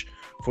coach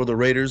for the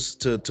Raiders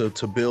to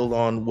build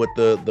on what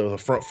the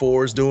front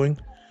four is doing.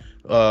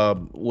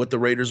 With the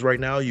Raiders right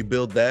now, you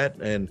build that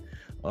and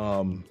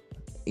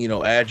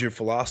add your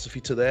philosophy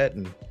to that,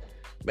 and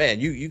man,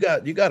 you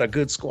got a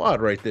good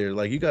squad right there.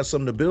 Like, you got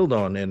something to build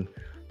on. And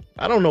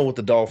I don't know what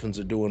the Dolphins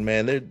are doing,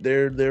 man.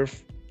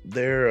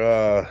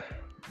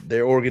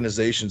 Their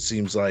organization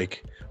seems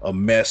like a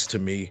mess to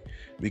me,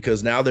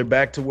 because now they're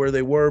back to where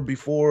they were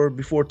before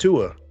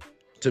Tua.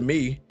 To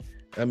me,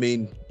 I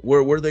mean,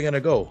 where are they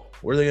gonna go?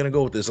 Where are they gonna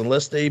go with this?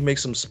 Unless they make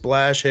some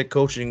splash head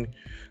coaching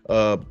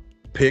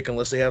pick,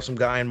 unless they have some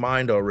guy in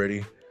mind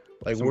already.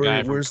 Like, some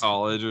guy from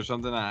college or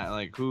something.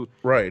 Who?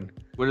 Right.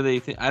 What do they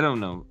think? I don't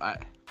know.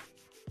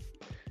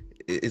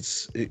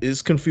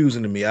 It's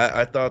confusing to me.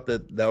 I thought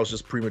that was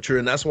just premature,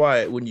 and that's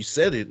why when you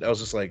said it, I was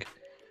just like,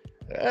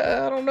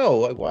 I don't know,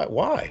 like,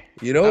 why?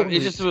 It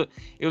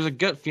was a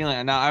gut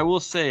feeling. Now, I will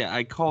say,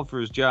 I called for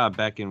his job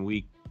back in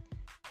week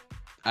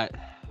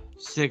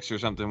 6 or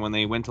something when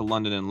they went to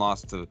London and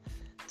lost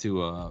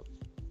to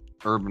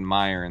Urban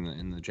Meyer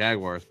and the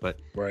Jaguars. But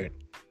right,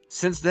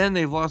 since then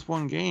they've lost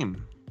 1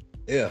 game.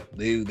 Yeah,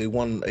 they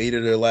won 8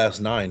 of their last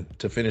 9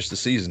 to finish the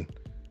season,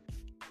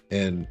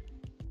 and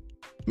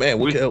man,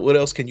 what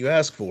else can you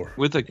ask for?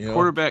 With a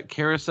quarterback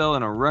carousel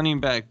and a running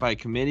back by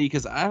committee,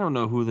 because I don't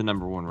know who the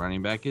number 1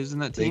 running back is in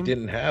that team. They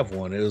didn't have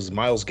one. It was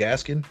Myles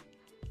Gaskin.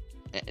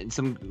 And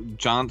something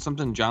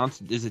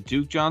Johnson. Is it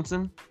Duke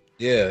Johnson?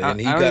 Yeah, and I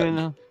don't even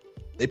know.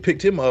 They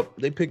picked him up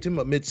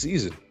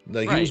mid-season.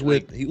 Like, right,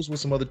 he was with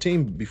some other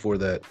team before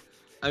that.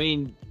 I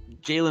mean,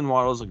 Jalen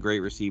Waddle's a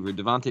great receiver.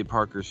 Devontae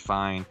Parker's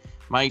fine.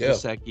 Mike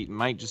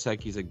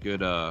Gesicki's a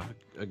good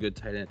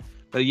tight end.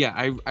 But yeah,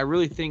 I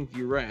really think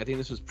you're right. I think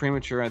this was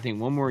premature. I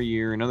think 1 more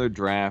year, another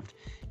draft,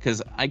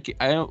 because I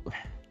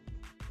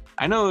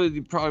know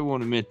you probably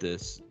won't admit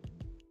this,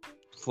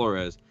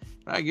 Flores,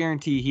 but I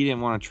guarantee he didn't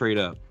want to trade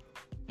up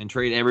and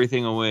trade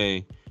everything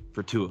away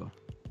for Tua.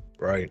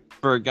 Right.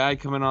 For a guy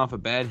coming off a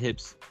bad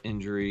hips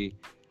injury,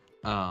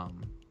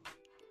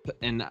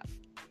 and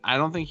I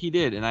don't think he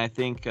did. And I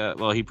think,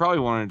 he probably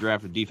wanted to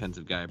draft a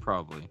defensive guy,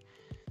 probably,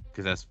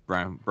 because that's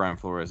Brian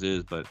Flores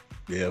is. But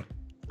yeah,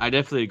 I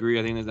definitely agree.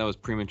 I think that was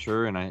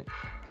premature, and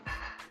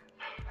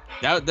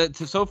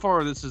so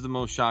far this is the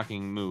most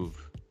shocking move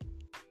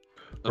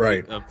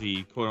of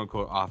the quote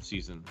unquote off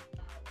season.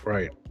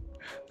 Right.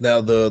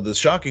 Now the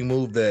shocking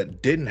move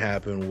that didn't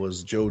happen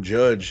was Joe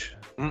Judge.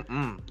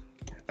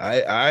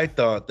 I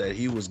thought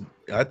he was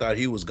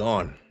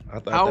gone. I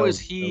thought How is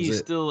he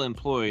still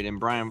employed and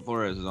Brian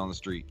Flores is on the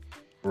street?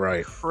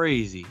 Right.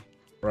 Crazy.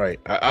 Right.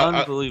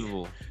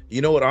 Unbelievable.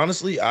 You know what?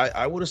 Honestly,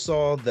 I would have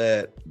saw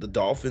that the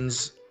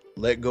Dolphins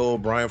let go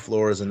of Brian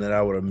Flores, and then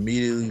I would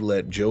immediately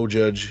let Joe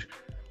Judge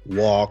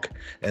walk,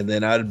 and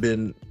then I'd have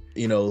been,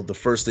 the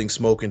first thing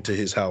smoking to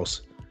his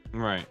house.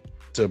 Right.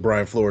 To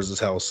Brian Flores'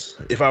 house.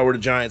 If I were the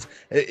Giants,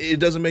 it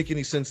doesn't make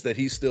any sense that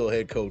he's still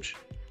head coach.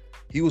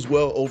 He was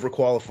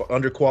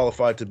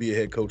underqualified to be a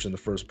head coach in the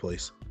first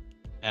place.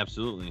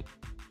 Absolutely.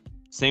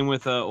 Same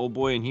with old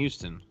boy in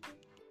Houston.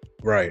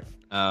 Right.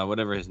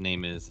 Whatever his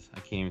name is. I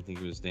can't even think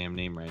of his damn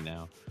name right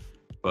now.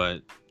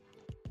 But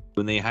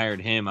when they hired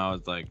him, I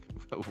was like,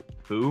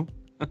 who?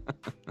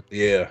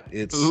 Yeah,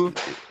 it's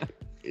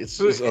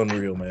just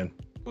unreal, man.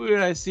 Who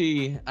did I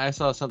see? I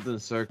saw something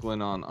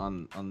circling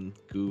on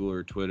Google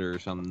or Twitter or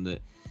something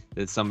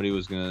that somebody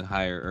was going to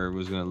hire or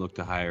was going to look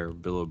to hire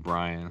Bill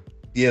O'Brien.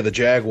 Yeah, the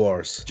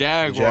Jaguars.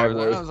 I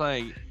was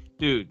like,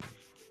 dude,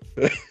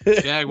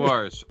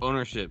 Jaguars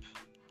ownership.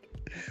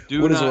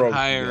 Do not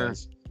hire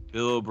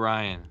Bill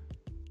O'Brien.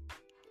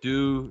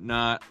 Do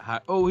not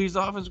hire. Oh, he's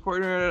the offensive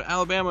coordinator at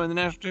Alabama in the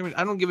national championship.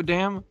 I don't give a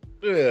damn.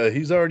 Yeah,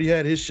 he's already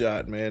had his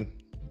shot, man.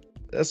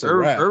 That's a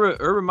wrap.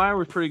 Urban Meyer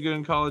was pretty good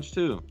in college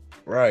too.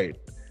 Right.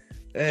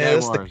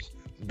 Jaguars.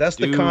 That's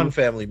the Khan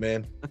family,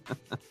 man.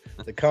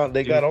 They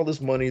got all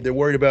this money. They're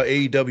worried about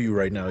AEW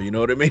right now. You know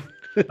what I mean?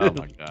 Oh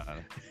my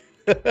god.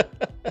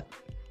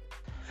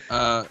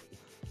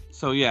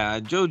 So yeah,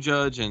 Joe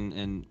Judge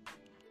and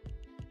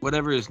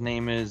whatever his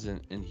name is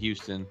in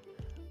Houston,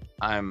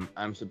 I'm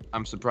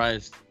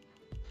surprised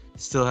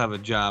still have a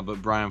job,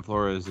 but Brian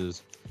Flores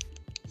is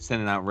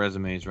sending out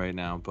resumes right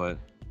now. But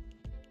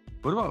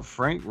what about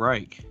Frank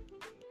Reich?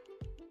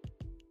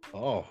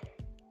 Oh,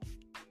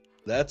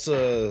 that's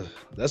an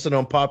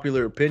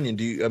unpopular opinion.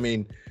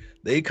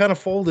 They kind of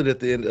folded at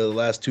the end of the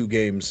last two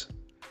games.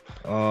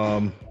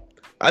 I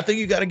think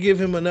you got to give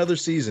him another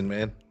season,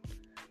 man.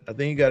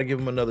 They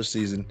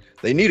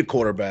need a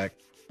quarterback.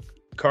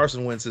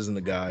 Carson Wentz isn't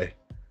the guy.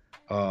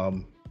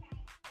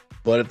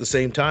 But at the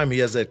same time, he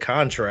has that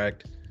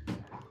contract,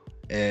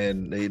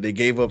 and they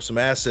gave up some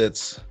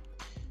assets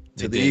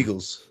to the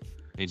Eagles.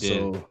 They did.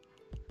 So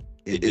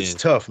it's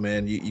tough,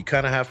 man. You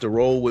kind of have to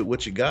roll with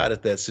what you got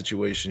at that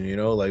situation,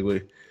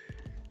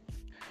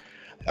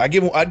 I'd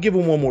give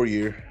them one more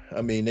year.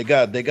 I mean, they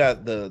got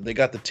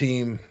the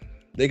team,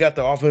 they got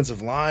the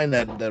offensive line.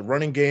 That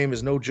running game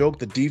is no joke.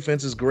 The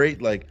defense is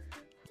great. Like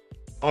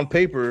on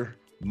paper,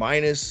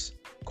 minus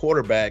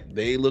quarterback,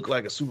 they look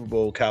like a Super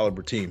Bowl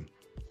caliber team.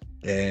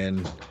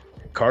 And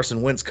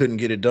Carson Wentz couldn't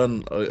get it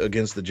done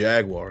against the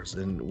Jaguars,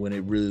 and when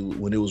it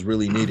was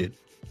really needed.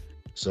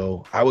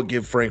 So I would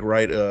give Frank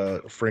Reich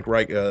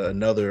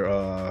another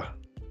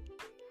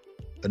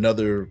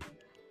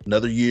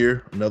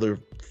year, another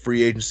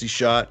free agency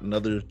shot,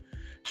 another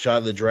shot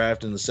of the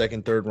draft in the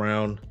second, third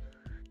round.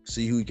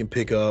 See who he can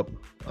pick up.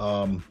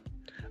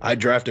 I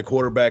draft a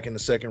quarterback in the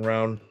second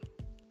round.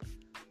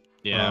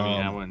 Yeah,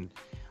 I wouldn't.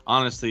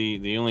 Honestly,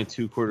 the only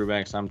two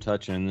quarterbacks I'm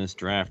touching in this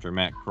draft are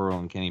Matt Corral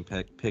and Kenny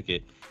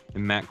Pickett,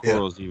 and Matt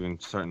Corral's even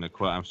starting to.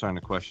 I'm starting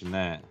to question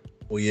that.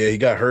 Well, yeah, he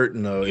got hurt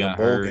in a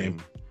bowl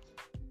game.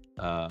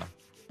 I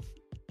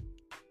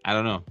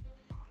don't know.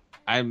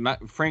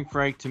 Frank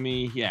Reich to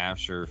me, yeah,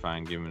 sure,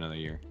 fine, give him another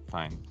year,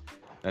 fine,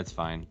 that's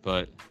fine.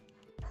 But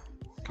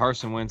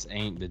Carson Wentz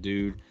ain't the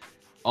dude.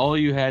 All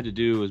you had to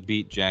do was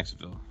beat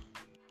Jacksonville.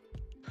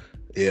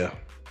 Yeah.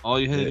 All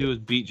you had to do was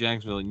beat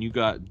Jacksonville, and you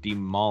got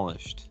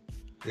demolished.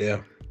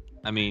 Yeah.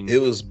 I mean,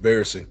 it was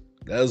embarrassing.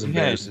 That was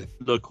embarrassing.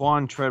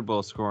 Laquan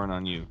Treadwell scoring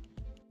on you.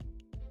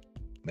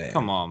 Man.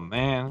 Come on,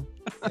 man.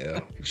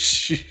 Yeah.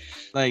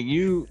 Like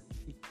you,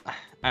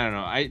 I don't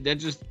know.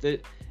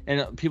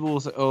 And people will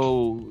say,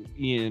 "Oh,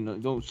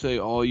 Ian, don't say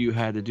all you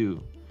had to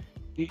do."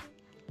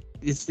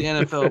 It's the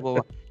NFL. Blah,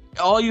 blah.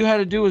 All you had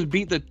to do was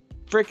beat the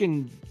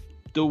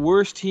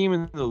worst team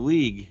in the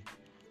league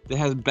that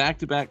has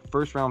back-to-back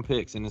first-round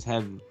picks and has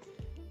had.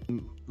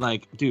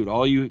 Like, dude,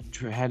 all you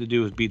had to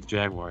do was beat the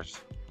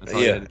Jaguars.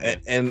 Yeah,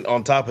 and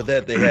on top of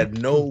that, they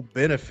had no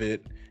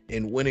benefit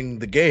in winning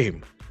the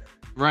game.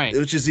 Right.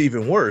 Which is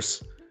even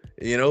worse.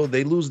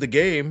 They lose the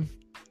game.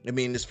 I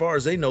mean, as far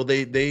as they know,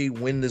 they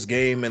win this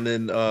game, and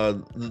then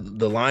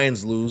the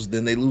Lions lose.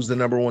 Then they lose the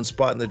number one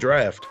spot in the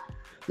draft.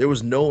 There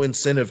was no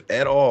incentive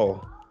at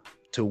all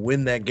to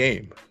win that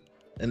game.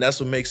 And that's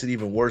what makes it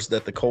even worse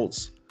that the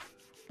Colts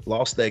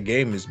lost that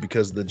game, is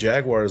because the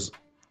Jaguars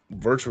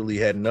virtually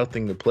had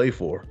nothing to play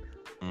for.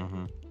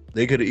 Mm-hmm.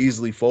 They could have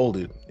easily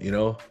folded, you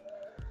know.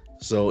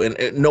 So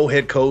and no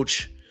head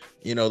coach,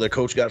 you know, their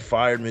coach got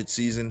fired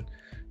mid-season.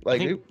 I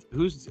Like think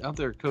who's out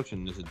there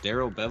coaching? Is it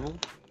Daryl Bevel?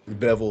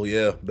 Bevel,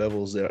 yeah,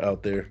 Bevel's there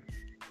out there.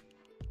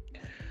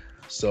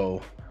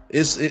 So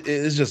it's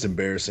just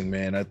embarrassing,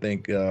 man. I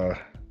think the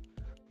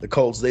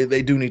Colts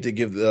they do need to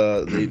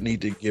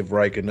give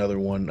Reich another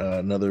one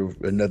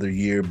another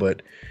year,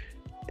 but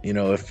you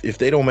know if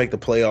they don't make the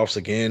playoffs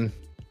again,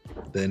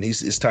 then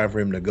it's time for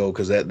him to go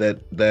because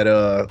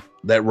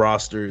that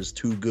roster is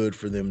too good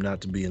for them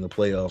not to be in the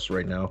playoffs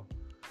right now.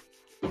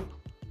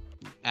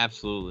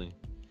 Absolutely.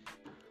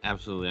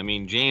 I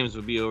mean, James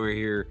would be over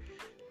here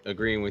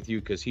agreeing with you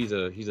because he's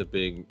a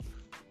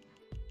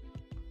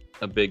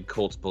big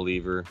Colts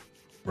believer.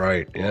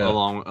 Right. Yeah.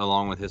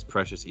 Along with his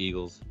precious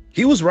Eagles.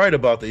 He was right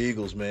about the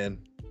Eagles, man.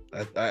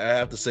 I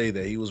have to say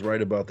that he was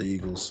right about the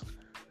Eagles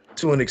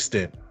to an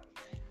extent.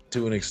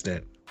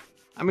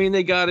 I mean,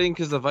 they got in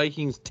because the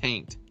Vikings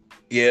tanked.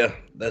 Yeah,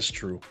 that's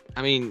true.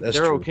 I mean, That's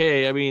they're true.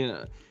 okay. I mean,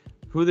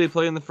 who they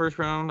play in the first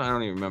round? I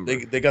don't even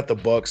remember. They got the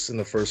Bucks in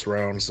the first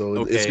round,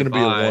 so it's Okay, going to be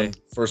a one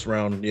first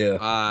round. Yeah.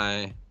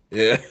 Bye.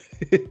 Yeah.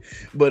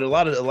 But a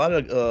lot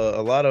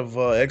of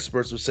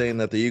experts were saying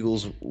that the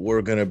Eagles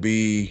were going to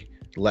be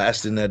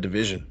last in that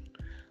division.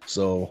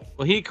 So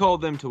Well, he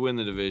called them to win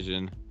the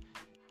division.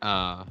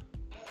 You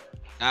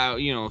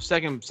know,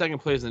 second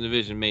place in the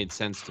division made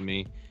sense to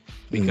me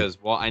because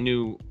I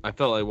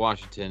felt like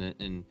Washington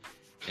and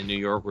New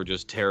York were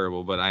just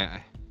terrible, but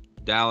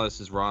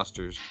Dallas's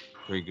roster's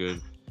pretty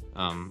good.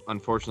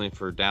 Unfortunately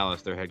for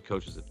Dallas, their head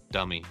coach is a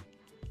dummy.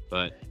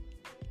 But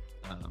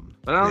I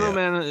don't know,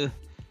 man.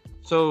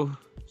 So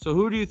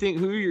who do you think?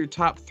 Who are your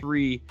top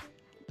three?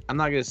 I'm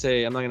not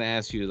gonna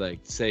ask you to like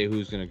say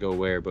who's gonna go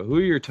where, but who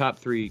are your top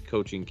three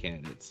coaching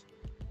candidates?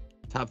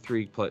 Top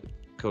three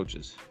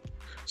coaches.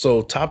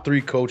 So top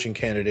three coaching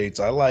candidates.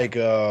 I like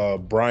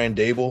Brian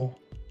Dable.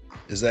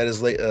 Is that his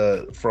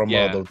from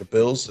the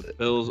Bills? The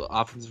Bills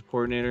offensive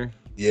coordinator.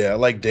 Yeah, I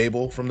like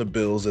Dable from the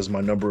Bills as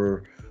my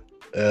number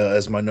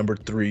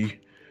three.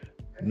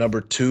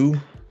 Number two,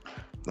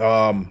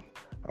 I'm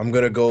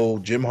gonna go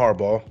Jim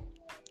Harbaugh,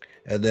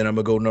 and then I'm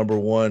gonna go number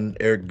one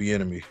Eric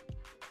Bieniemy.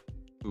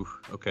 Ooh,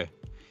 okay.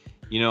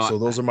 You know, so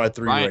those are my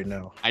three right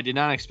now. I did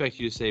not expect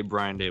you to say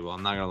Brian Dable.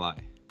 I'm not gonna lie.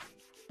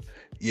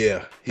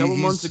 Yeah, a couple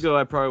months ago,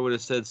 I probably would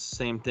have said the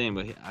same thing,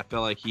 but I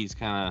felt like he's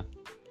kind of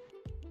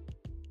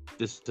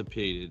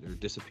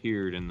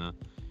disappeared in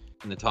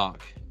the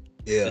talk.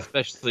 Yeah,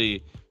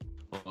 especially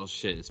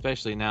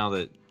now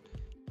that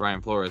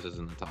Brian Flores is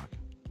in the talk.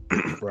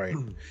 Right,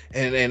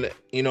 and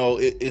you know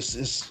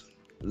it's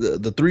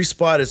the three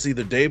spot is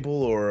either Dable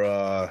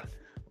or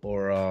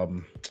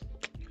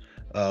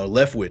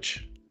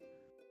Leftwich.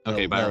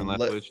 Okay, Byron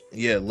Leftwich.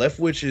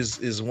 Leftwich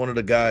is one of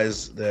the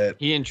guys that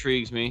he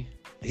intrigues me.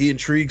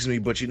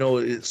 But you know,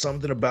 it's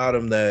something about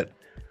him that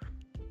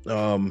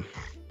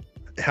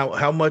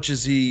how much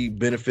is he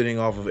benefiting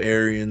off of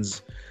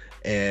Arians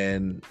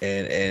and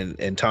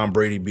Tom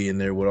Brady being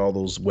there with all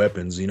those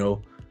weapons, you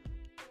know?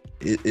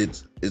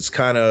 It's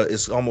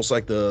almost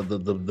like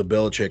the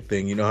Belichick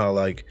thing. You know how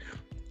like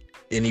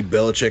any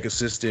Belichick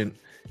assistant,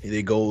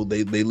 they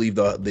leave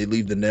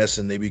the nest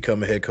and they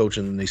become a head coach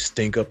and then they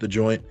stink up the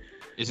joint.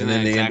 Isn't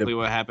that exactly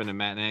what happened to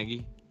Matt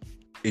Nagy?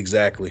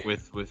 Exactly.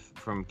 With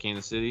from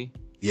Kansas City?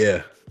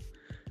 Yeah.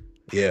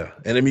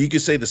 And I mean, you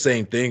could say the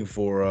same thing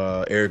for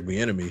Eric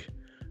Bieniemy.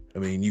 I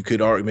mean, you could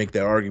make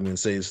that argument and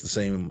say it's the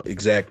same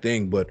exact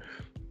thing, but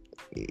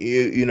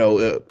you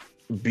know,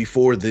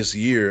 before this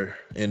year,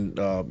 and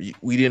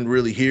we didn't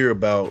really hear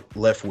about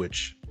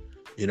Leftwich.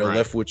 You know, right.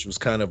 Leftwich was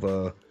kind of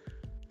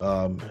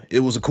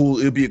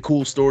it'd be a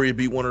cool story. It'd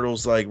be one of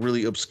those like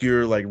really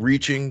obscure, like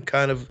reaching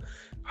kind of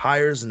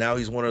hires. And now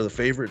he's one of the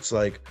favorites.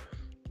 Like,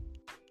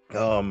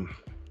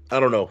 I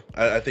don't know.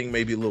 I think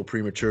maybe a little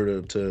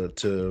premature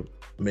to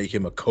make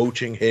him a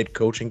head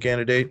coaching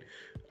candidate.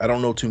 I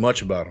don't know too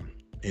much about him,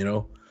 you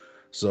know?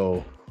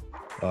 So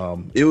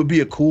it would be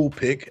a cool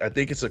pick. I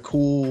think it's a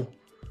cool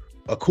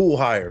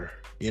hire,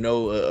 you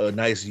know, a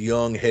nice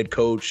young head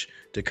coach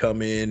to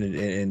come in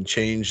and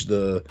change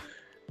the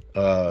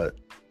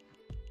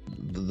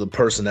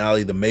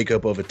personality, the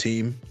makeup of a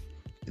team.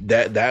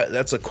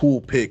 That's a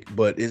cool pick,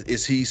 but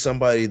is he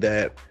somebody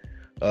that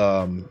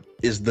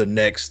is the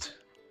next,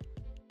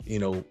 you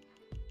know,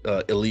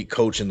 elite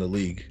coach in the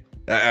league?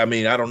 I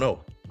mean, I don't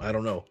know. I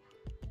don't know.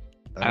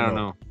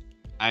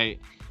 I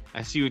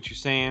see what you're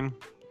saying.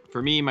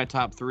 For me, my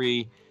top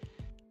three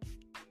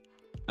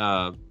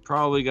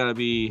probably got to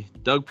be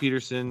Doug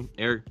Peterson,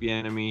 Eric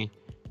Bieniemy,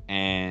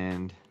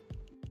 and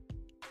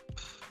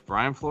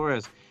Brian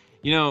Flores.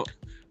 You know,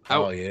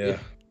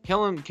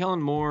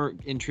 Kellen Moore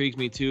intrigues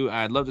me too.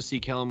 I'd love to see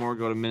Kellen Moore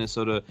go to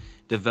Minnesota,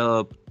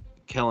 develop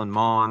Kellen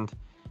Mond,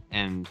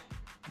 and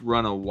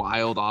run a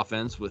wild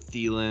offense with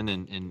Thielen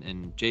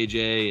and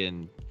JJ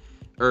and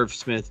Irv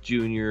Smith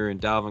Jr. and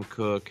Dalvin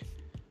Cook.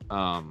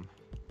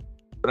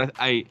 But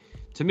I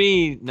to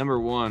me, number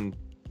one,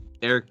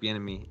 Eric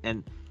Bieniemy.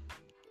 And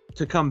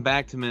to come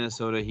back to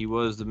Minnesota. He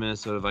was the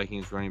Minnesota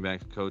Vikings running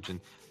back coach, and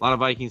a lot of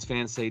Vikings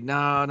fans say,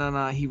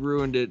 no, he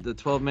ruined it. The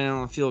 12-man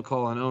on the field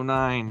call in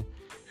 2009.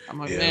 I'm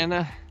like, man,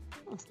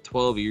 that's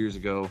 12 years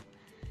ago.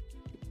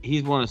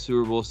 He's won a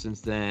Super Bowl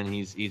since then.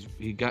 He's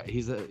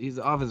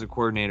the offensive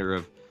coordinator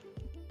of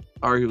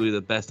arguably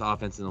the best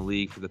offense in the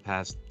league for the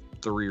past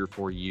 3 or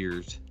 4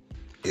 years.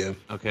 Yeah.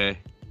 Okay.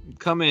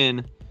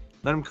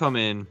 Let him come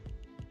in,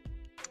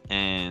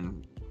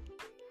 and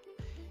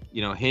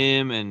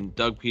him and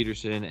Doug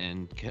Peterson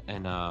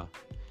and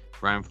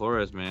Brian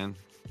Flores, man.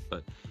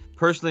 But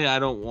personally, I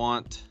don't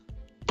want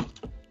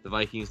the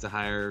Vikings to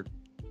hire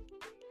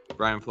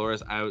Brian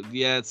Flores. I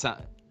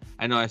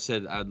know I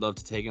said I'd love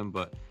to take him,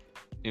 but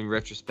in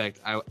retrospect,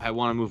 I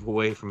want to move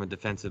away from a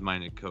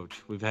defensive-minded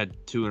coach. We've had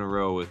 2 in a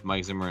row with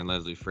Mike Zimmer and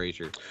Leslie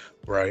Frazier.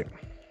 Right.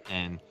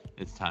 And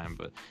it's time.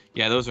 But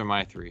yeah, those are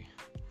my 3.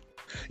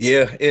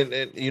 Yeah, and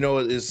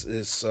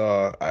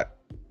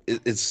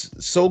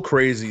it's so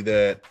crazy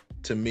that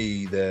to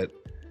me that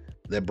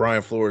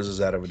Brian Flores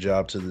is out of a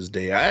job to this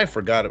day. I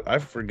forgot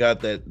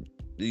that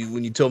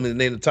when you told me to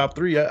name the top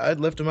 3, I'd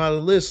left him out of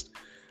the list.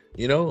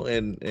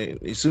 And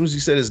as soon as he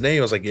said his name,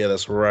 I was like, yeah,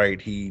 that's right.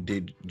 He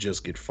did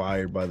just get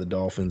fired by the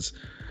Dolphins.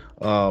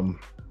 Yeah,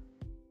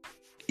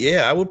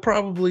 I would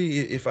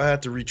probably, if I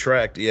had to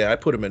retract, I'd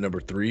put him at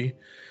number 3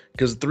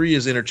 because 3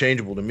 is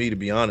interchangeable to me, to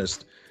be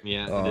honest.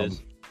 Yeah, it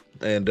is.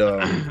 And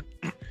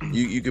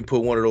you can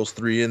put one of those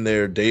 3 in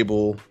there,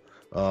 Dable,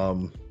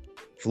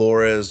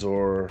 Flores,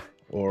 or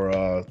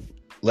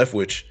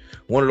Leftwich.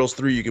 One of those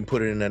 3 you can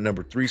put it in that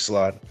number 3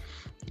 slot,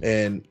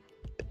 and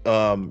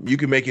you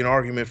can make an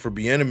argument for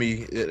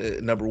Bieniemy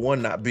number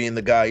 1 not being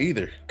the guy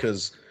either,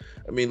 because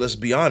I mean, let's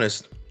be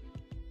honest,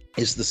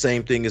 it's the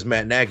same thing as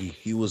Matt Nagy.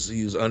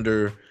 He's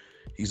under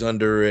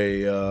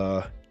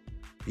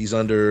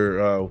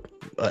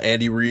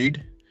Andy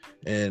Reid.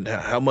 And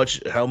how much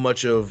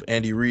of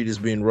Andy Reid is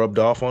being rubbed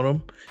off on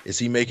him? Is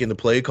he making the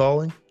play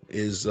calling?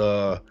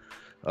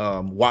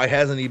 Why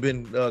hasn't he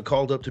been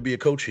called up to be a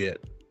coach yet?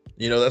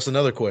 That's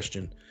another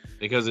question.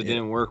 Because it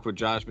didn't work with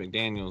Josh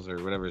McDaniels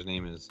or whatever his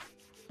name is.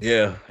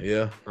 Yeah.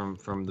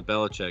 From the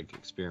Belichick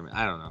experiment.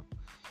 I don't know.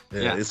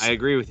 Yeah, I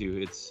agree with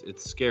you. It's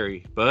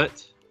scary,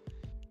 but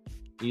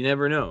you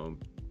never know.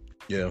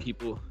 Yeah.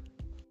 People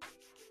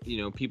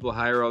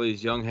hire all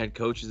these young head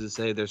coaches to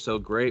say they're so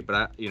great, but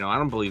I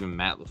don't believe in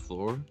Matt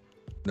LaFleur.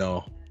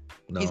 No.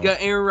 He's got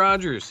Aaron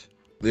Rodgers.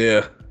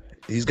 Yeah,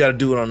 he's got to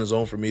do it on his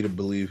own for me to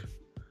believe.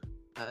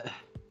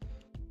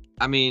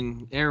 I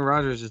mean, Aaron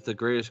Rodgers is the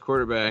greatest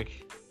quarterback,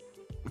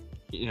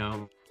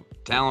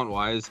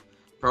 talent-wise,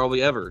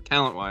 probably ever,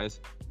 talent-wise.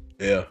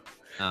 Yeah,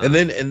 and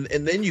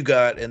then you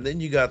got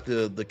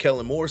the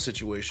Kellen Moore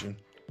situation.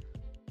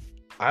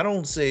 I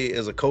don't say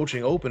as a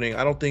coaching opening.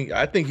 I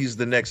think he's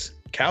the next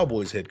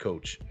Cowboys head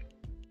coach.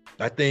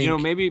 I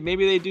think maybe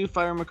they do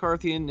fire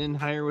McCarthy and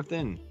hire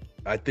within.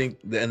 I think,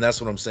 and that's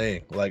what I'm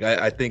saying. Like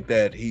I think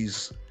that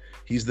he's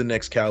the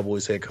next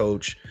Cowboys head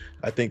coach.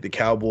 I think the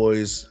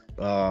Cowboys.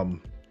 I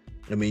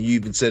mean, you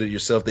even said it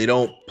yourself. They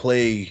don't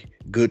play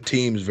good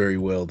teams very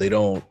well. They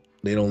don't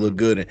look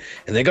good.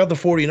 And they got the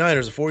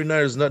 49ers. The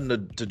 49ers,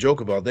 nothing to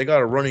joke about. They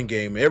got a running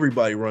game.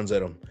 Everybody runs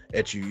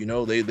at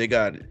you. They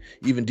got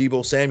even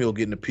Deebo Samuel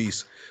getting a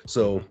piece.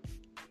 So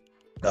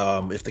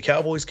if the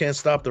Cowboys can't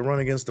stop the run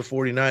against the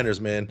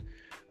 49ers, man,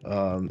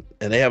 and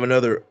they have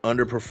another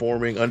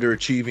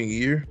underachieving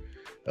year,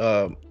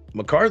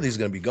 McCarthy's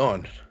going to be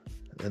gone.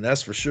 And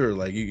that's for sure.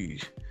 Like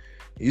he's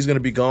going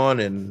to be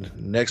gone, and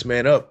next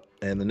man up.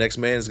 And the next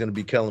man is going to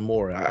be Kellen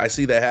Moore. I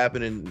see that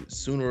happening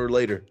sooner or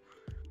later.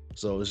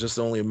 So it's just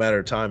only a matter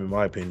of time, in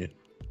my opinion.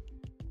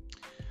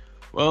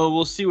 Well,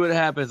 we'll see what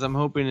happens. I'm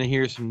hoping to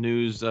hear some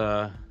news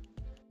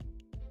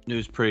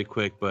pretty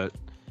quick, but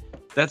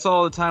that's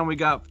all the time we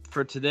got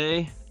for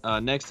today.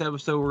 Next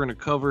episode, we're going to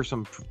cover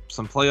some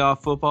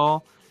playoff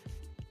football.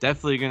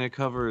 Definitely going to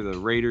cover the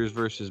Raiders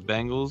versus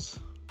Bengals.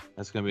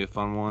 That's going to be a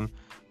fun one.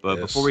 But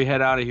Before we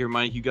head out of here,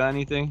 Mike, you got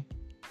anything?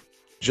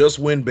 Just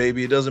win,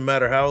 baby. It doesn't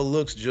matter how it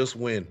looks. Just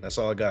win. That's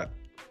all I got.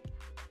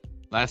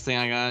 Last thing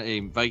I got,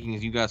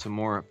 Vikings, you got some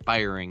more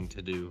firing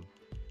to do.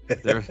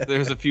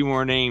 There's a few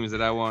more names that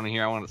I want to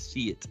hear. I want to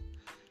see it.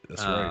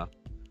 That's right.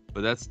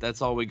 But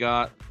that's all we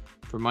got.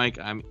 For Mike,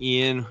 I'm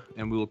Ian,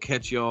 and we will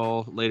catch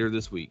y'all later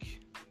this week.